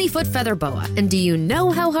a 20-foot feather boa. And do you know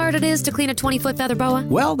how hard it is to clean a 20-foot feather boa?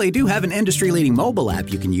 Well, they do have an industry-leading mobile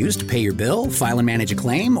app you can use to pay your bill, file and manage a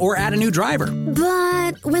claim, or add a new driver.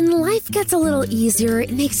 But when life gets a little easier,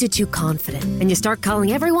 it makes you too confident. And you start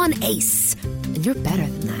calling everyone Ace. And you're better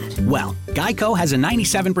than that. Well, Geico has a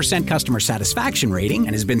 97% customer satisfaction rating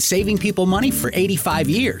and has been saving people money for 85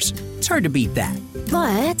 years. It's hard to beat that.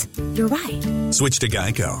 But you're right. Switch to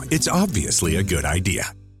Geico. It's obviously a good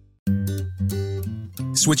idea.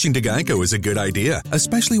 Switching to Geico is a good idea,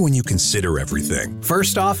 especially when you consider everything.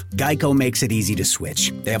 First off, Geico makes it easy to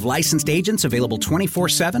switch. They have licensed agents available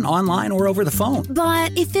 24/7 online or over the phone.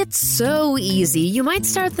 But if it's so easy, you might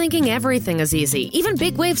start thinking everything is easy, even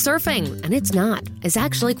big wave surfing. And it's not. It's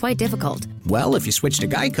actually quite difficult. Well, if you switch to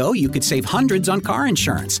Geico, you could save hundreds on car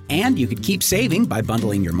insurance. And you could keep saving by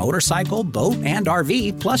bundling your motorcycle, boat, and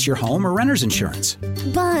RV, plus your home or renter's insurance.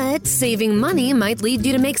 But saving money might lead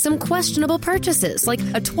you to make some questionable purchases, like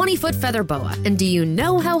a 20-foot feather boa. And do you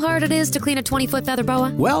know how hard it is to clean a 20-foot feather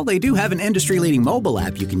boa? Well, they do have an industry-leading mobile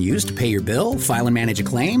app you can use to pay your bill, file and manage a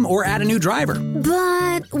claim, or add a new driver.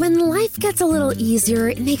 But when life gets a little easier,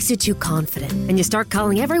 it makes you too confident. And you start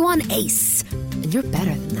calling everyone Ace. And you're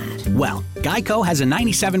better than that. Well, Geico has a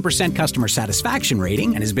 97% customer satisfaction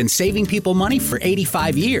rating and has been saving people money for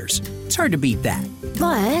 85 years. It's hard to beat that.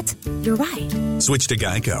 But you're right. Switch to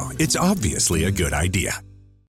Geico. It's obviously a good idea.